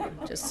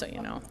 just so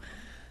you know.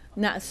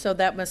 So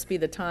that must be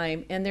the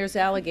time. And there's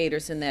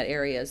alligators in that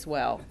area as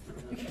well.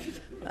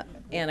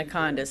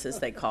 anacondas, as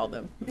they call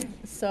them.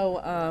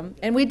 So,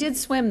 and we did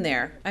swim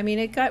there. I mean,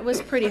 it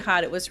was pretty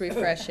hot. It was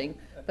refreshing,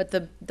 but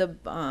the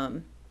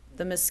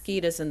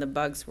mosquitoes and the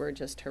bugs were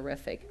just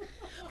horrific.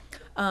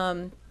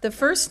 The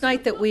first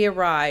night that we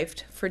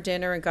arrived for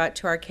dinner and got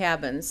to our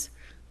cabins,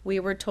 we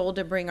were told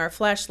to bring our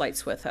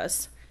flashlights with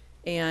us,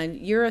 and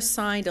you're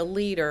assigned a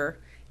leader,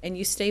 and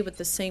you stay with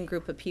the same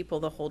group of people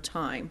the whole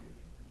time.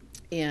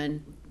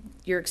 And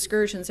your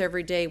excursions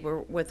every day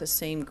were with the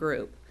same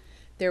group.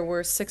 There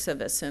were 6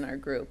 of us in our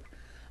group.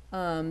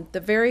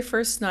 The very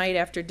first night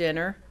after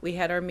dinner, we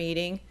had our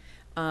meeting.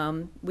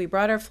 We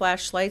brought our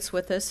flashlights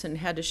with us and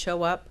had to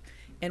show up,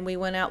 and we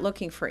went out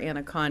looking for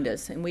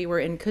anacondas, and we were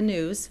in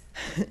canoes.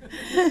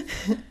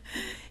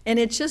 And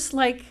it's just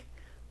like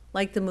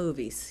the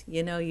movies.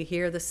 You know, you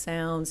hear the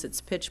sounds, it's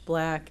pitch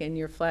black, and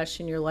you're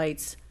flashing your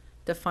lights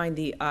to find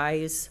the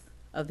eyes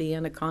of the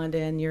anaconda,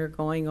 and you're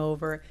going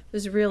over. It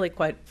was really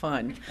quite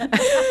fun.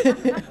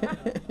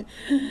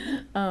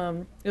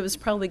 It was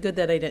probably good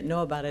that I didn't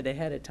know about it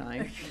ahead of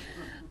time.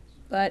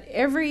 But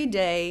every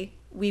day,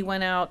 we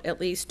went out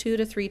at least 2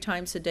 to 3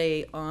 times a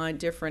day on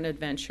different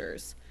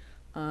adventures.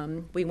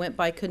 We went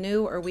by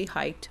canoe or we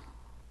hiked.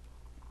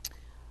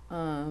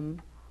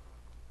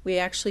 We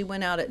actually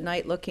went out at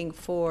night looking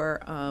for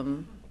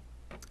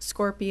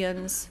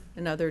scorpions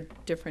and other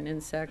different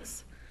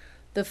insects.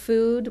 The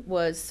food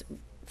was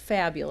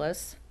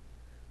fabulous.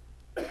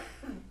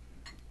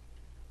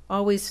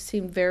 Always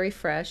seemed very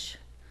fresh.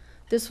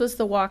 This was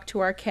the walk to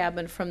our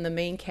cabin from the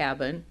main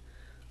cabin.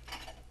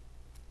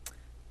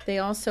 They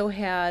also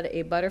had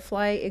a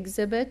butterfly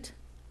exhibit.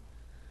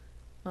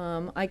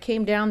 I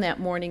came down that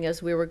morning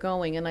as we were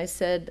going, and I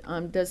said,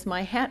 does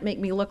my hat make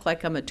me look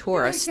like I'm a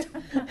tourist?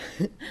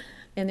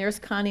 And there's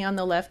Connie on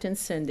the left and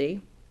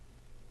Cindy.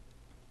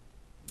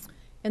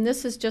 And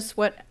this is just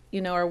what,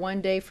 our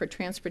one day for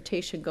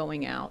transportation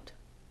going out.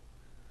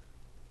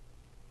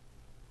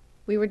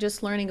 We were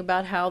just learning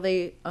about how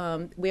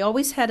we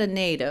always had a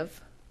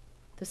native,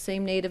 the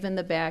same native in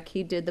the back.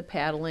 He did the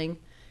paddling,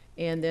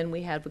 and then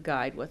we had a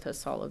guide with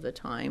us all of the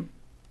time.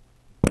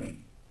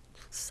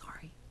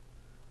 Sorry.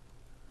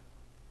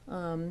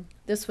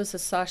 This was a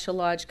Sasha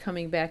Lodge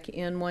coming back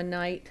in one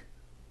night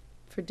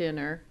for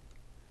dinner.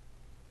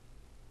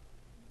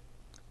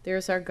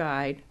 There's our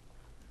guide.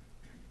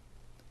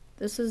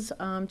 This is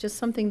just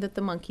something that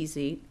the monkeys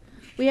eat.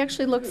 We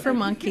actually looked for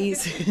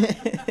monkeys.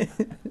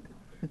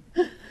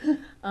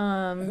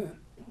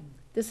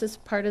 This is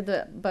part of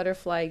the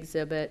butterfly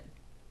exhibit.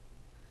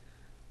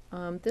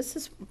 This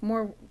is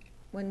more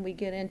when we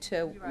get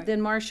into,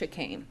 then Marcia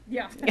came.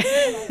 Yeah.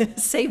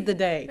 Saved the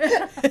day.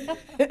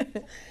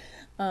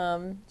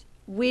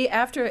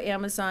 After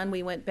Amazon,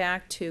 we went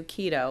back to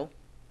Quito,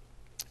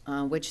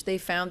 which they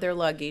found their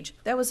luggage.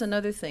 That was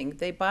another thing.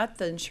 They bought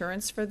the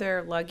insurance for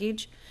their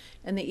luggage,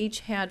 and they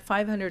each had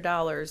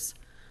 $500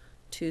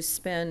 to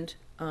spend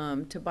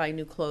to buy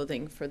new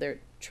clothing for their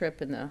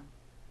trip in the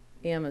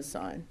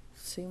Amazon.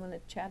 So you want to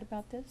chat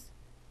about this?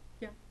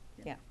 Yeah.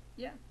 Yeah.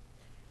 Yeah.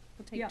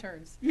 We'll take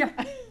turns. Yeah.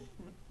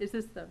 Is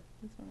this one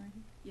right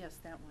here? Yes,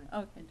 that one.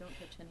 Okay. And don't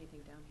touch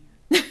anything down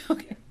here.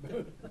 Okay.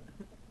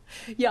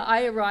 Yeah,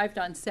 I arrived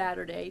on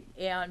Saturday,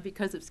 and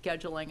because of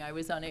scheduling, I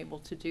was unable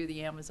to do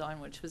the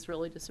Amazon, which was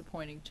really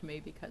disappointing to me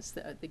because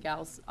the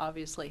gals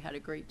obviously had a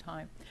great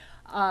time.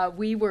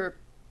 We were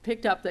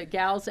picked up. The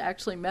gals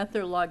actually met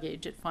their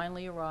luggage. It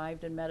finally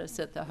arrived and met us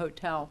at the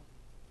hotel.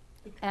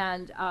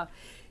 And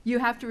you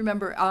have to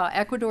remember,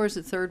 Ecuador is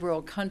a third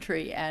world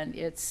country, and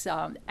it's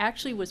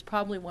actually was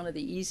probably one of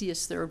the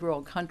easiest third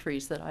world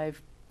countries that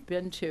I've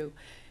been to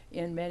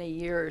in many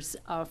years.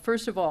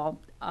 First of all,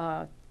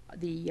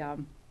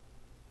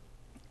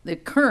 the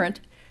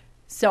current,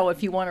 so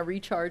if you want to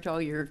recharge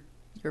all your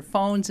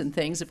phones and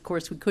things, of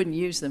course we couldn't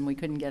use them, we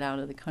couldn't get out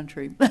of the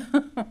country.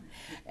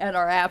 And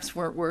our apps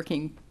weren't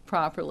working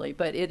properly,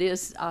 but it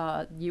is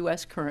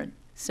U.S. current,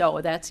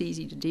 so that's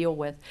easy to deal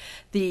with.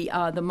 The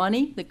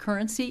money, the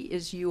currency,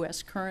 is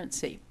U.S.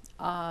 currency.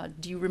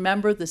 Do you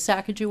remember the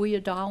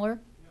Sacagawea dollar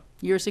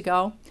years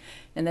ago?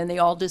 And then they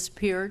all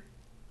disappeared?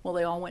 Well,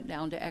 they all went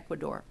down to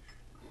Ecuador.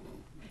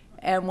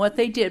 And what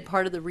they did,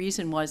 part of the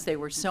reason was they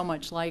were so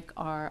much like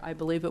I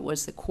believe it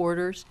was the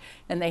quarters,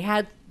 and they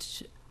had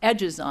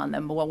edges on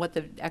them. Well, what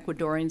the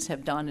Ecuadorians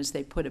have done is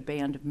they put a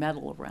band of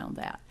metal around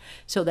that.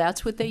 So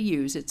that's what they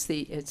use. It's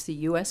the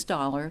U.S.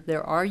 dollar.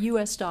 There are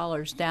U.S.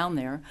 dollars down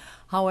there.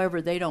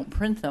 However, they don't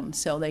print them,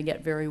 so they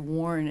get very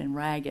worn and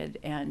ragged,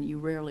 and you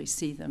rarely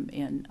see them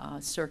in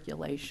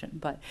circulation.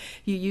 But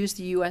you use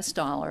the U.S.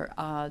 dollar.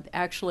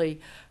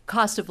 Actually,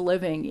 cost of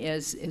living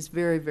is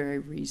very, very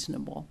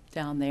reasonable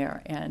down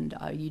there, and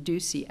you do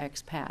see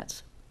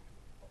expats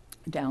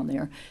down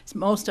there.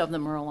 Most of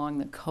them are along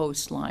the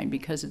coastline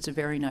because it's a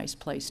very nice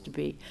place to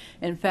be.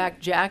 In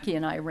fact, Jackie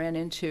and I ran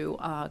into,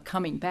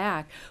 coming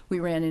back, we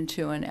ran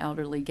into an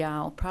elderly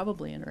gal,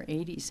 probably in her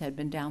 80s, had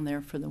been down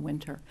there for the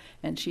winter,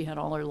 and she had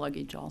all her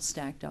luggage all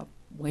stacked up,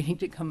 waiting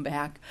to come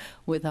back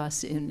with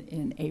us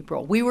in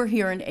April. We were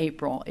here in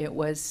April. It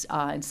was,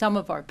 and some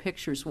of our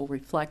pictures will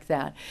reflect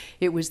that,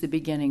 it was the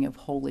beginning of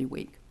Holy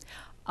Week.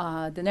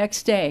 The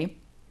next day,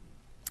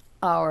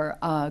 our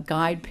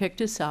guide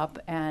picked us up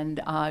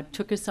and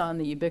took us on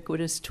the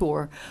ubiquitous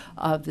tour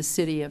of the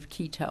city of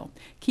Quito.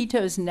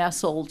 Quito is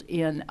nestled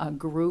in a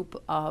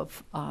group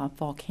of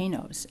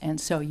volcanoes, and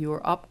so you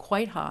were up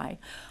quite high.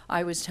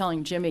 I was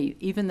telling Jimmy,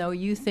 even though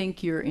you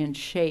think you're in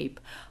shape,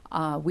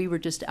 we were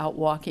just out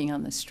walking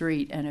on the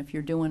street, and if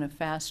you're doing a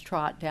fast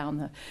trot down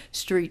the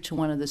street to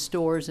one of the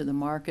stores or the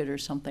market or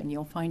something,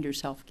 you'll find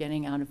yourself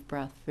getting out of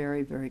breath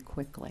very, very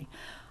quickly.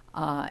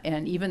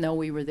 And even though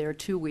we were there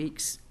 2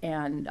 weeks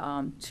and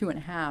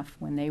 2.5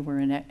 when they were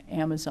in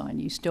Amazon,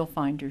 you still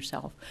find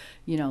yourself,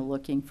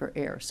 looking for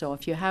air. So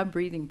if you have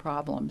breathing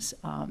problems,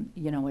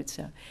 it's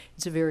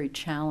a very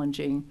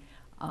challenging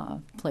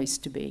place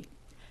to be.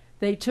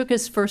 They took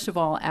us, first of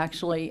all,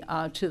 actually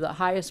to the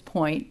highest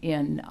point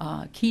in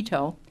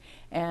Quito,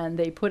 and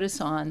they put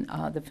us on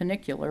the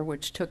funicular,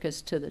 which took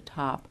us to the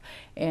top,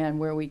 and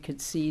where we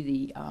could see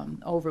the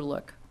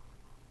overlook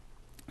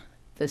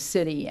the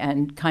city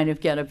and kind of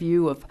get a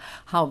view of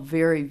how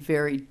very,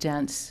 very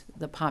dense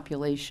the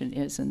population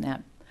is in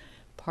that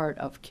part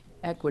of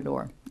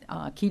Ecuador.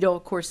 Quito,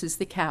 of course, is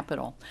the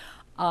capital.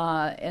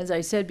 As I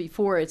said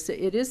before, it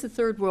is a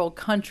third world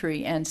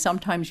country, and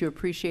sometimes you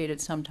appreciate it,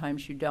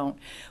 sometimes you don't.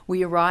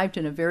 We arrived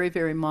in a very,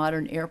 very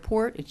modern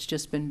airport. It's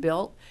just been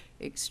built,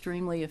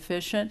 extremely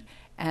efficient,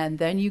 and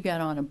then you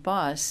get on a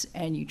bus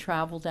and you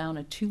travel down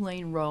a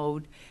 2-lane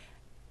road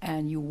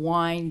and you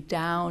wind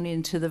down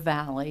into the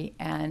valley,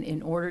 and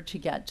in order to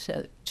get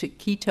to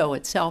Quito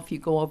itself, you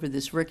go over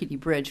this rickety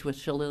bridge,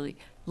 which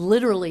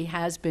literally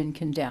has been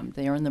condemned.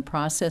 They are in the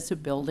process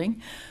of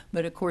building,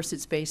 but of course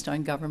it's based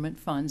on government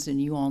funds,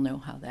 and you all know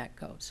how that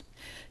goes.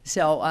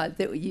 So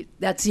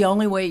that's the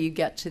only way you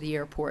get to the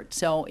airport.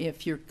 So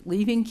if you're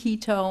leaving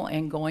Quito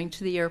and going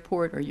to the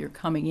airport, or you're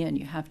coming in,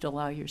 you have to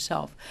allow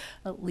yourself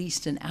at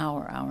least an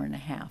hour, hour and a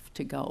half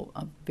to go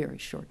a very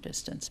short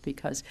distance,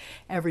 because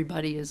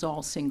everybody is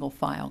all single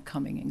file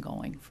coming and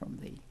going from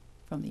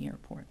the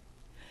airport.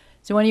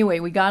 So anyway,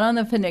 we got on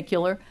the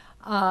funicular.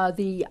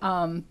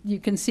 You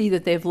can see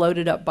that they've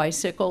loaded up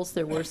bicycles.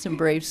 There were some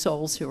brave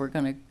souls who were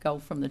going to go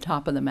from the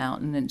top of the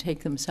mountain and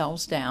take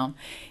themselves down.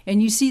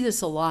 And you see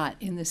this a lot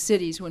in the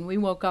cities. When we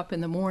woke up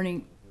in the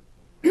morning,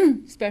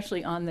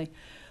 especially on the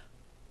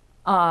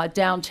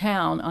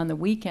downtown on the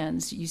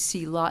weekends, you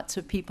see lots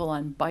of people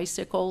on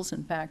bicycles.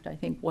 In fact, I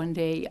think one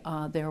day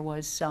there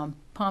was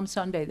Palm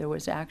Sunday, there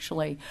was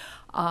actually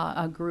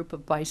a group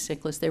of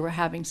bicyclists. They were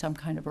having some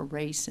kind of a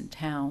race in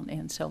town,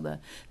 and so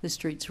the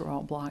streets were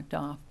all blocked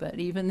off. But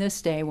even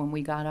this day, when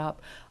we got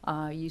up,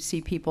 you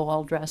see people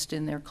all dressed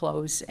in their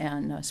clothes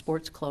and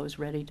sports clothes,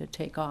 ready to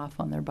take off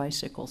on their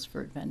bicycles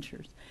for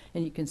adventures.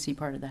 And you can see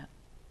part of that.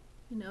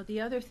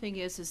 The other thing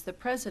is the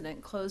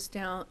president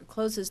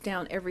closes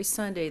down every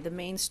Sunday the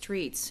main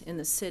streets in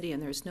the city,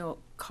 and there's no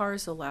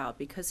cars allowed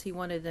because he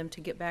wanted them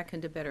to get back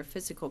into better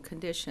physical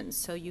conditions.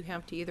 So you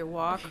have to either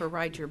walk or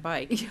ride your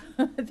bike.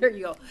 There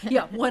you go.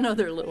 Yeah, one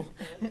other little.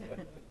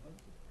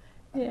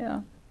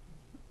 Yeah.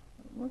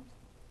 Whoops.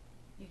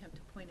 You have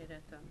to point it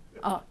at them.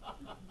 Oh.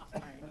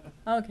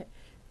 Okay.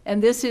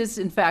 And this is,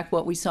 in fact,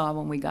 what we saw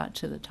when we got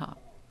to the top.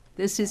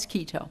 This is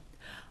Quito.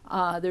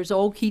 There's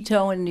old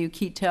Quito and new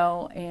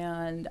Quito,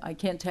 and I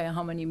can't tell you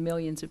how many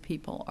millions of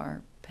people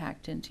are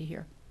packed into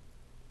here.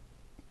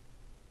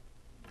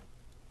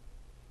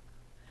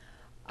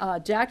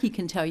 Jackie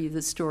can tell you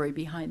the story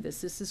behind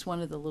this. This is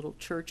one of the little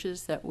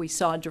churches that we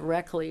saw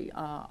directly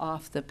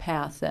off the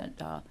path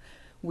that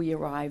we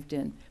arrived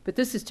in. But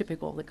this is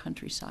typical of the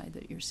countryside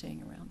that you're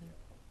seeing around there.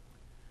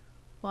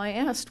 Well, I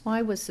asked,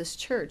 why was this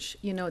church?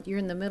 You're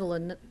in the middle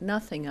of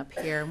nothing up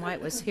here, and why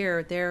it was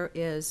here,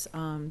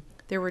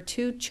 there were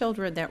 2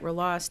 children that were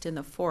lost in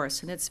the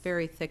forest, and it's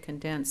very thick and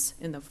dense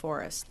in the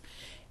forest.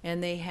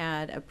 And they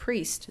had a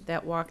priest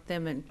that walked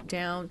them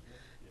down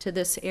to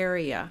this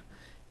area,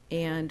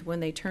 and when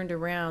they turned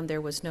around,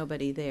 there was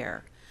nobody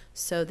there.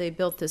 So they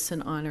built this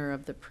in honor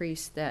of the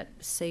priest that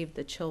saved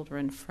the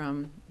children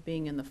from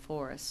being in the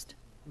forest.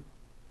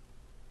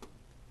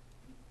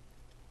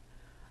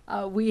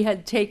 We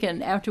had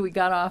taken, after we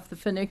got off the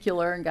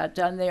funicular and got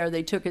done there,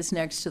 they took us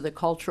next to the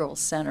cultural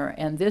center,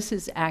 and this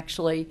is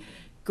actually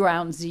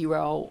ground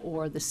zero,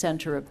 or the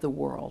center of the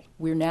world.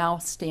 We're now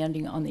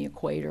standing on the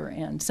equator,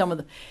 and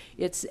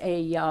it's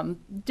a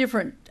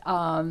different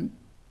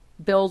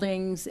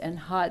buildings and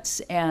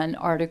huts and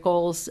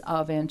articles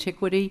of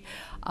antiquity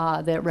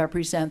that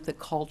represent the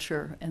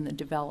culture and the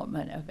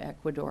development of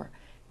Ecuador.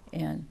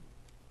 And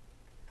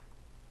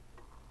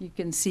you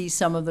can see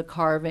some of the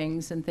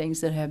carvings and things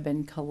that have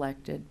been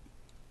collected.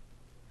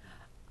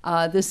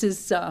 This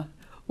is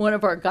one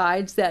of our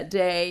guides that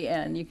day,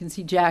 and you can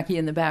see Jackie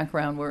in the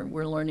background.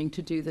 We're learning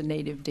to do the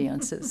native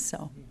dances.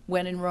 So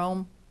when in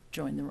Rome,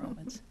 join the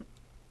Romans.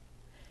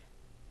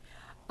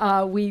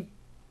 We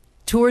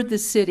toured the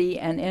city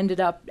and ended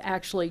up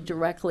actually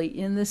directly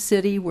in the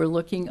city. We're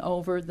looking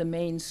over the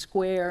main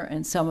square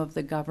and some of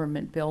the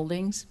government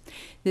buildings.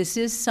 This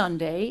is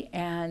Sunday,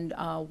 and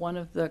one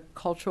of the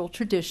cultural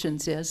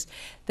traditions is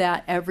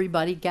that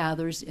everybody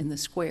gathers in the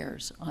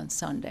squares on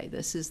Sunday.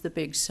 This is the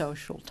big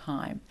social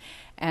time.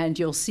 And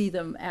you'll see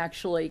them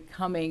actually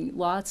coming,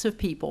 lots of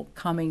people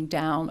coming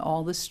down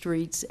all the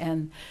streets,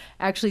 and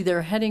actually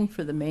they're heading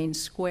for the main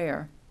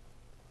square.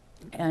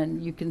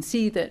 And you can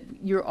see that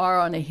you are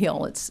on a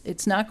hill.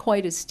 It's not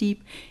quite as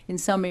steep in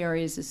some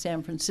areas as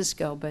San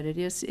Francisco, but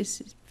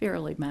it's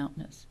fairly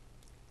mountainous.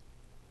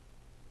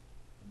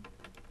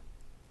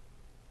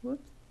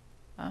 Whoops.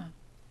 Did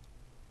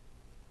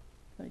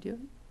I do it?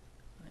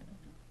 I don't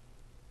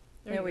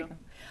know. There we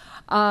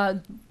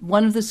go.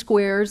 One of the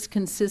squares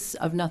consists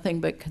of nothing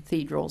but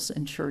cathedrals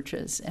and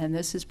churches, and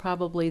this is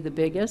probably the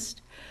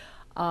biggest.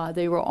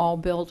 They were all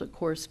built, of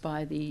course,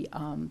 by the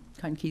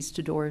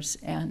conquistadors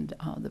and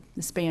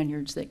the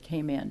Spaniards that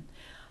came in.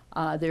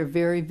 They're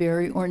very,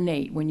 very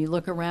ornate. When you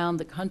look around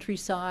the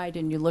countryside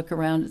and you look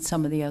around at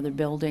some of the other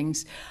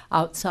buildings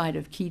outside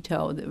of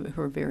Quito that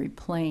were very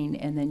plain,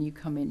 and then you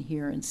come in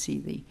here and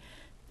see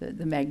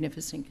the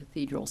magnificent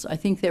cathedrals. I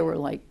think there were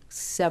like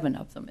 7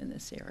 of them in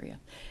this area.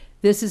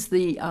 This is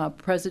the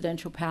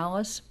presidential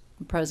palace.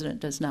 The president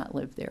does not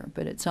live there,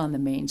 but it's on the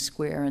main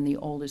square and the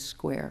oldest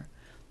square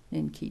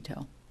in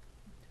Quito.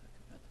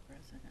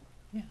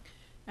 Yeah.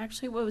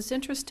 Actually, what was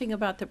interesting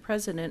about the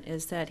president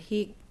is that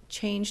he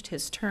changed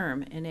his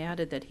term and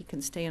added that he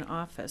can stay in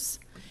office.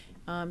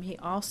 He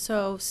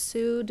also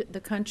sued the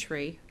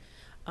country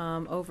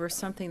over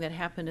something that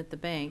happened at the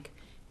bank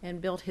and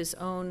built his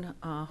own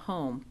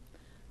home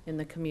in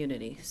the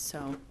community.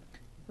 So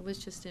it was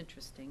just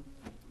interesting.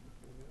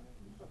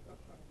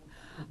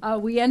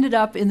 We ended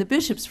up in the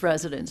bishop's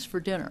residence for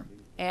dinner,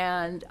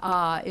 and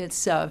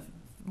it's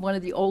one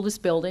of the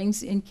oldest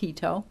buildings in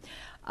Quito.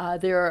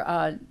 There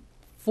are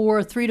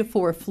 3 to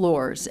 4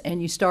 floors, and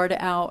you start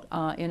out,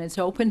 and it's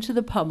open to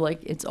the public.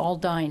 It's all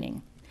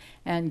dining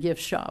and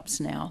gift shops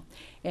now.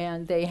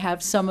 And they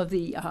have some of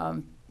the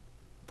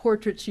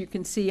portraits you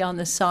can see on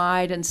the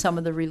side and some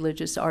of the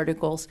religious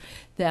articles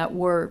that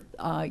were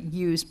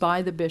used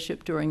by the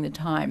bishop during the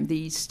time.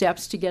 The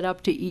steps to get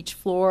up to each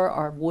floor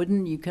are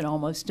wooden. You can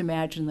almost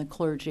imagine the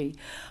clergy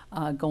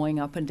going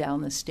up and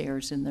down the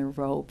stairs in their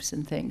robes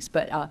and things.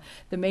 But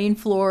the main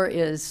floor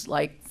is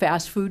like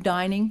fast food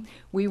dining.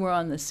 We were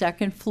on the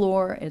 2nd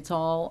floor. It's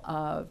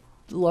all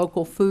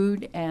local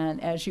food, and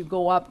as you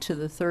go up to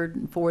the 3rd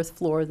and 4th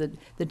floor,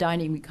 the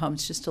dining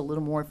becomes just a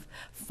little more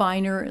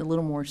finer, a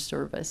little more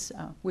service.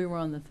 We were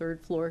on the 3rd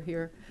floor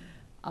here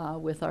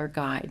with our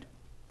guide.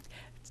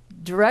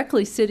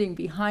 Directly sitting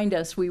behind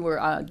us, we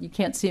were, you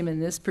can't see him in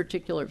this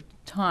particular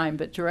time,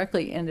 but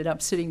directly ended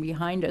up sitting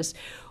behind us.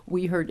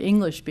 We heard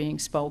English being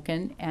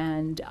spoken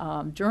and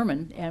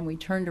German, and we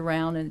turned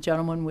around and the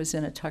gentleman was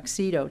in a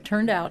tuxedo.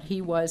 Turned out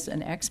he was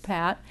an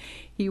expat.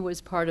 He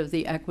was part of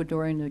the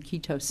Ecuadorian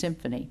Quito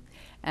Symphony.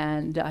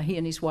 And he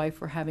and his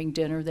wife were having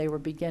dinner. They were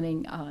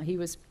beginning, he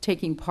was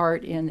taking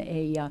part in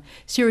a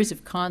series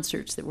of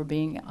concerts that were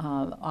being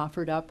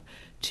offered up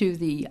to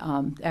the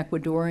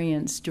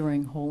Ecuadorians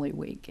during Holy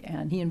Week.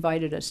 And he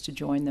invited us to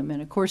join them.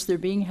 And of course, they're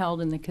being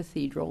held in the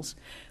cathedrals,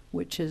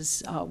 which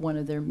is one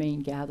of their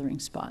main gathering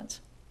spots.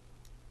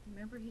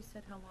 Remember he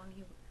said how long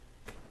he...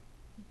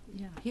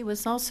 Yeah. He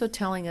was also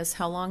telling us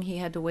how long he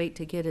had to wait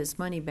to get his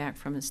money back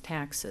from his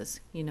taxes,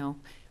 you know.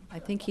 I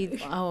think he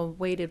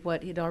waited,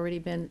 what, he'd already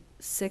been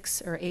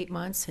 6 or 8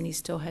 months, and he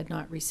still had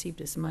not received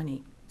his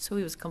money. So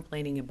he was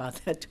complaining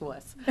about that to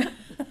us.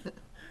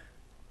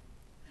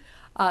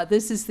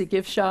 This is the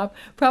gift shop,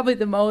 probably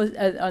the most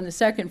on the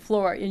 2nd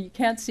floor, and you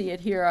can't see it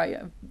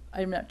here.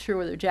 I'm not sure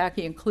whether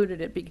Jackie included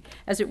it.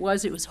 As it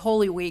was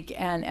Holy Week,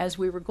 and as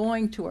we were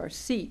going to our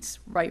seats,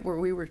 right where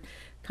we were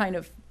kind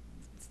of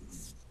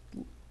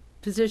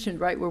positioned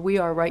right where we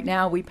are right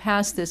now, we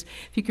passed this.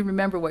 If you can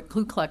remember what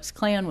Ku Klux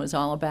Klan was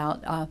all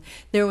about,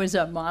 there was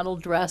a model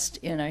dressed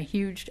in a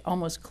huge,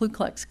 almost Ku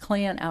Klux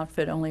Klan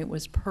outfit, only it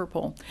was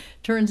purple.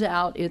 Turns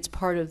out it's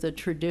part of the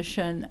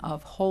tradition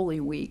of Holy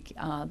Week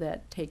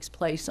that takes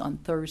place on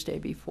Thursday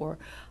before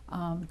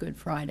Good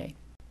Friday.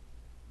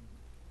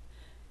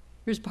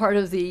 Here's part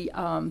of the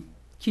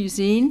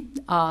cuisine.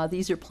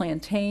 These are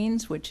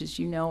plantains, which, as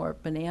you know, are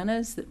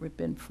bananas that have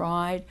been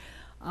fried.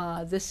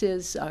 This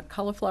is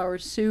cauliflower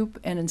soup,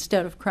 and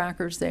instead of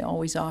crackers, they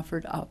always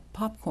offered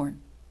popcorn,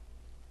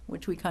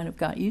 which we kind of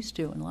got used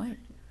to and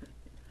liked.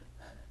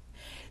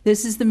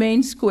 This is the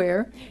main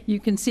square. You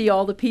can see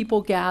all the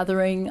people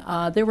gathering.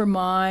 There were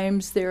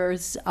mimes.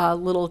 There's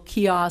little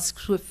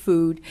kiosks with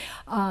food.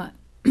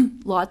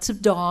 Lots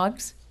of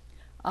dogs.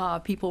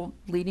 People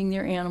leading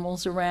their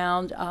animals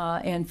around,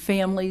 and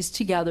families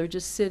together,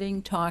 just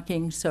sitting,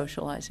 talking,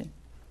 socializing.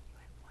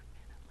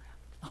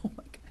 Oh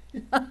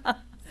my God.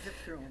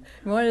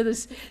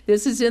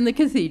 This is in the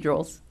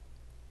cathedrals.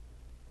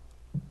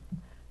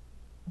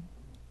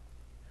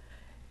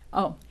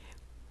 Oh,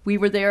 we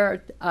were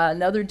there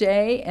another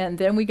day, and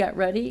then we got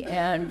ready,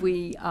 and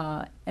we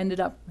ended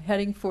up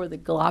heading for the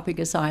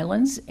Galapagos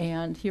Islands.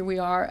 And here we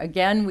are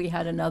again. We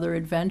had another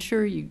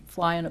adventure. You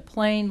fly on a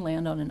plane,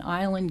 land on an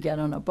island, get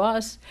on a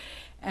bus,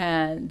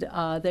 and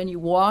then you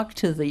walk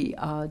to the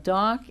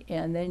dock,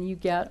 and then you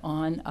get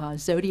on a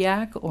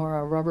Zodiac or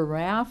a rubber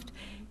raft.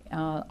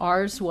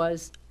 Ours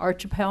was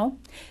Archipel.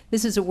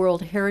 This is a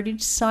World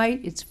Heritage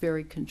Site. It's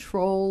very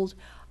controlled.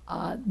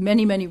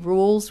 Many, many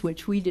rules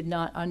which we did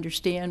not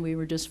understand. We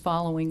were just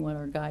following what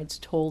our guides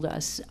told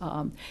us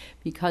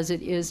because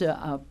it is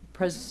a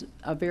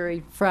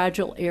very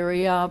fragile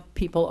area.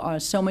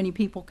 So many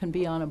people can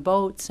be on a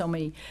boat,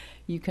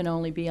 you can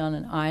only be on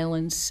an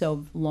island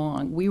so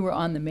long. We were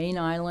on the main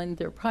island.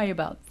 There are probably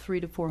about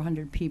 300 to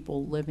 400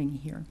 people living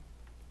here.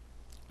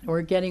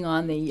 We're getting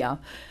on the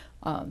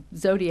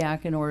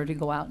Zodiac in order to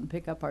go out and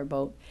pick up our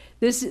boat.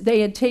 They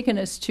had taken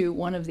us to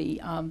one of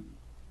the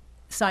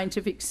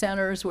scientific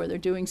centers where they're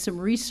doing some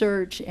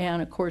research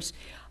and, of course,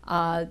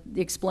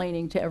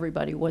 explaining to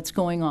everybody what's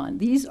going on.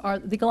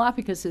 The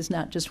Galapagos is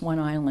not just one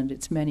island,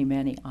 it's many,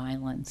 many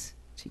islands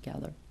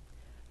together.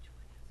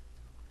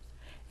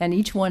 And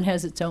each one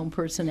has its own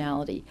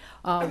personality.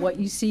 What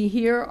you see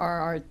here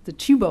are the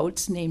two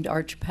boats named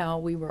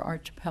Archipel. We were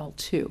Archipel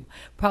 2.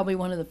 Probably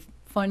one of the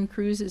fun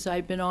cruises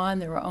I've been on.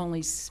 There were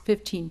only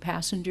 15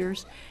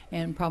 passengers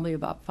and probably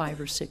about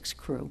 5 or 6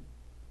 crew.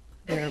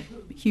 They're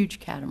huge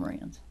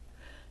catamarans.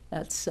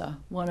 That's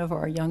one of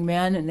our young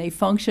men, and they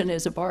function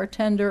as a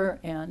bartender,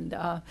 and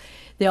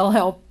they'll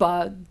help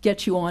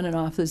get you on and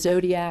off the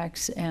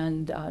Zodiacs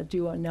and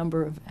do a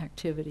number of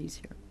activities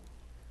here.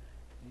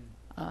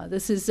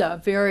 This is a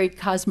very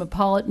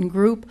cosmopolitan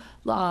group.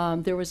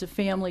 There was a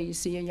family, you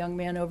see a young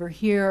man over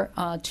here,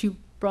 2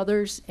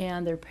 brothers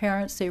and their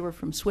parents. They were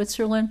from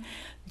Switzerland.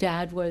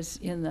 Dad was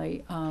in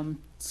the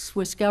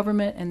Swiss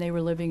government, and they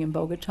were living in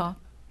Bogota.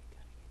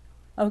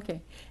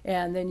 Okay,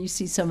 and then you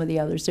see some of the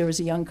others. There was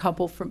a young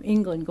couple from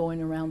England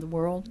going around the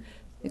world.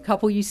 The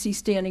couple you see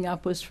standing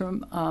up was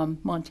from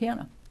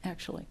Montana,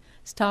 actually.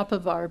 It's top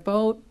of our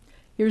boat.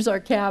 Here's our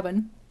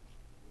cabin.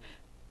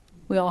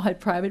 We all had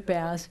private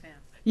baths.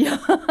 Yeah.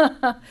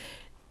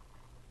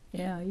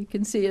 Yeah, you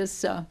can see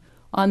us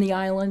on the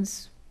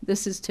islands.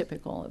 This is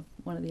typical of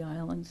one of the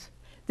islands.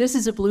 This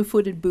is a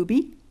blue-footed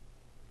booby.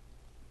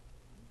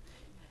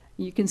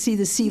 You can see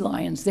the sea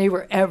lions. They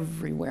were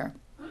everywhere.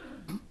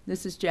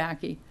 This is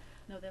Jackie.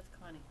 No, that's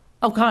Connie.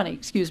 Oh, Connie,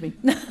 excuse me.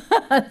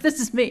 This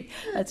is me.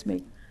 That's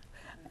me.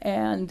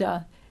 And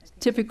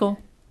typical.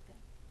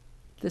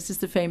 This is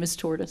the famous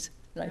tortoise.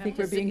 And I think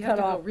we're being cut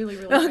off. Really,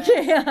 really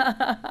Okay.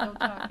 fast. Don't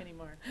talk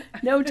anymore.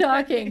 No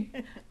talking.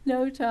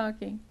 No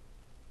talking.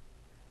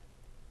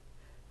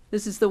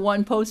 This is the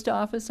one post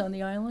office on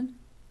the island.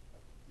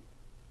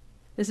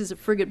 This is a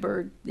frigate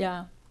bird.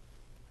 Yeah.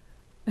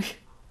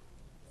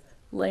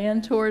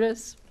 Land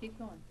tortoise. Keep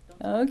going.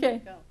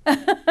 Okay. Go.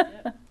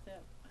 Yep,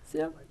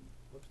 So,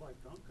 Looks like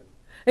Duncan.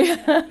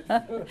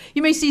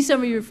 you may see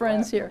some of your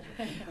friends here.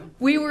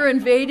 We were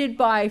invaded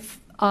by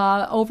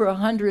over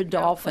 100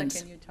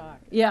 dolphins. Can you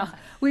talk? Yeah,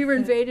 we were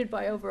invaded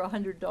by over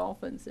 100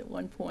 dolphins at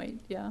one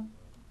point. Yeah.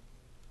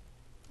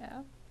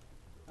 Yeah.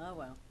 Oh,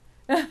 well.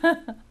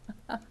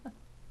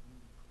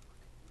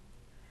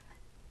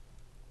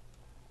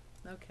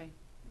 Okay.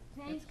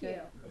 Thank good.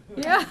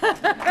 you. Yeah.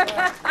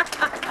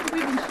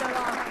 We've been shut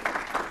off.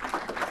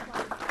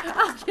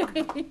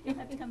 Okay.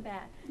 Have you come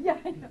back? Yeah,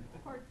 I know.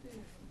 Part 2.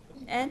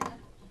 Ed,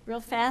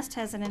 real fast,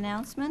 has an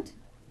announcement.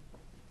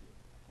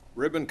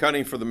 Ribbon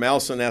cutting for the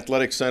Malson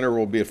Athletic Center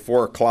will be at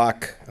 4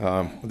 o'clock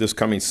this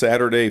coming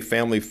Saturday.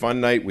 Family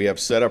Fun Night. We have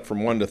set up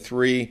from 1 to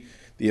 3.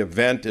 The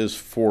event is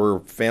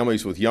for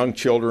families with young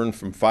children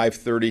from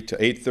 5:30 to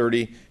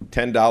 8:30.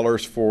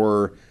 $10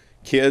 for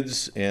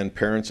kids, and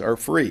parents are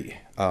free.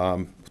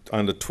 On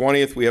the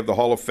 20th, we have the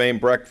Hall of Fame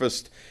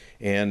breakfast,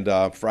 and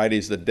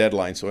Friday's the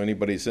deadline. So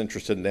anybody's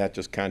interested in that,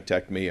 just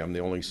contact me. I'm the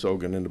only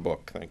Sogan in the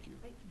book. Thank you.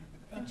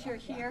 Since you're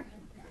here.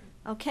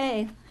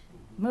 Okay,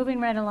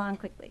 moving right along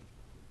quickly.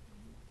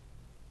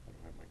 I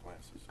don't have my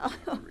glasses, so I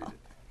have to read it.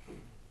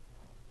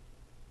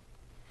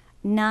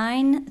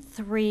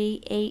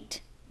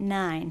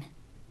 9389.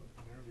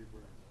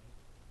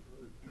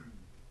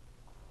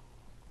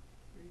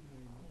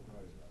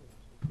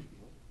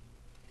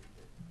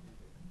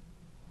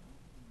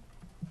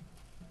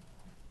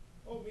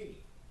 Oh, me.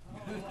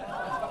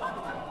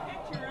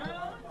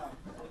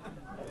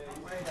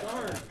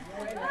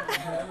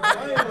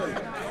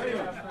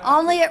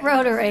 Only at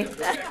Rotary.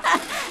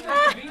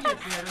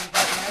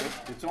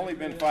 It's only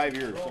been 5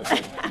 years.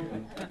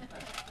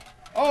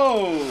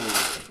 Oh!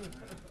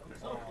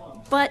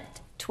 But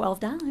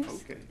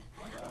 $12. Okay.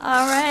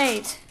 All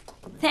right.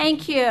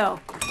 Thank you.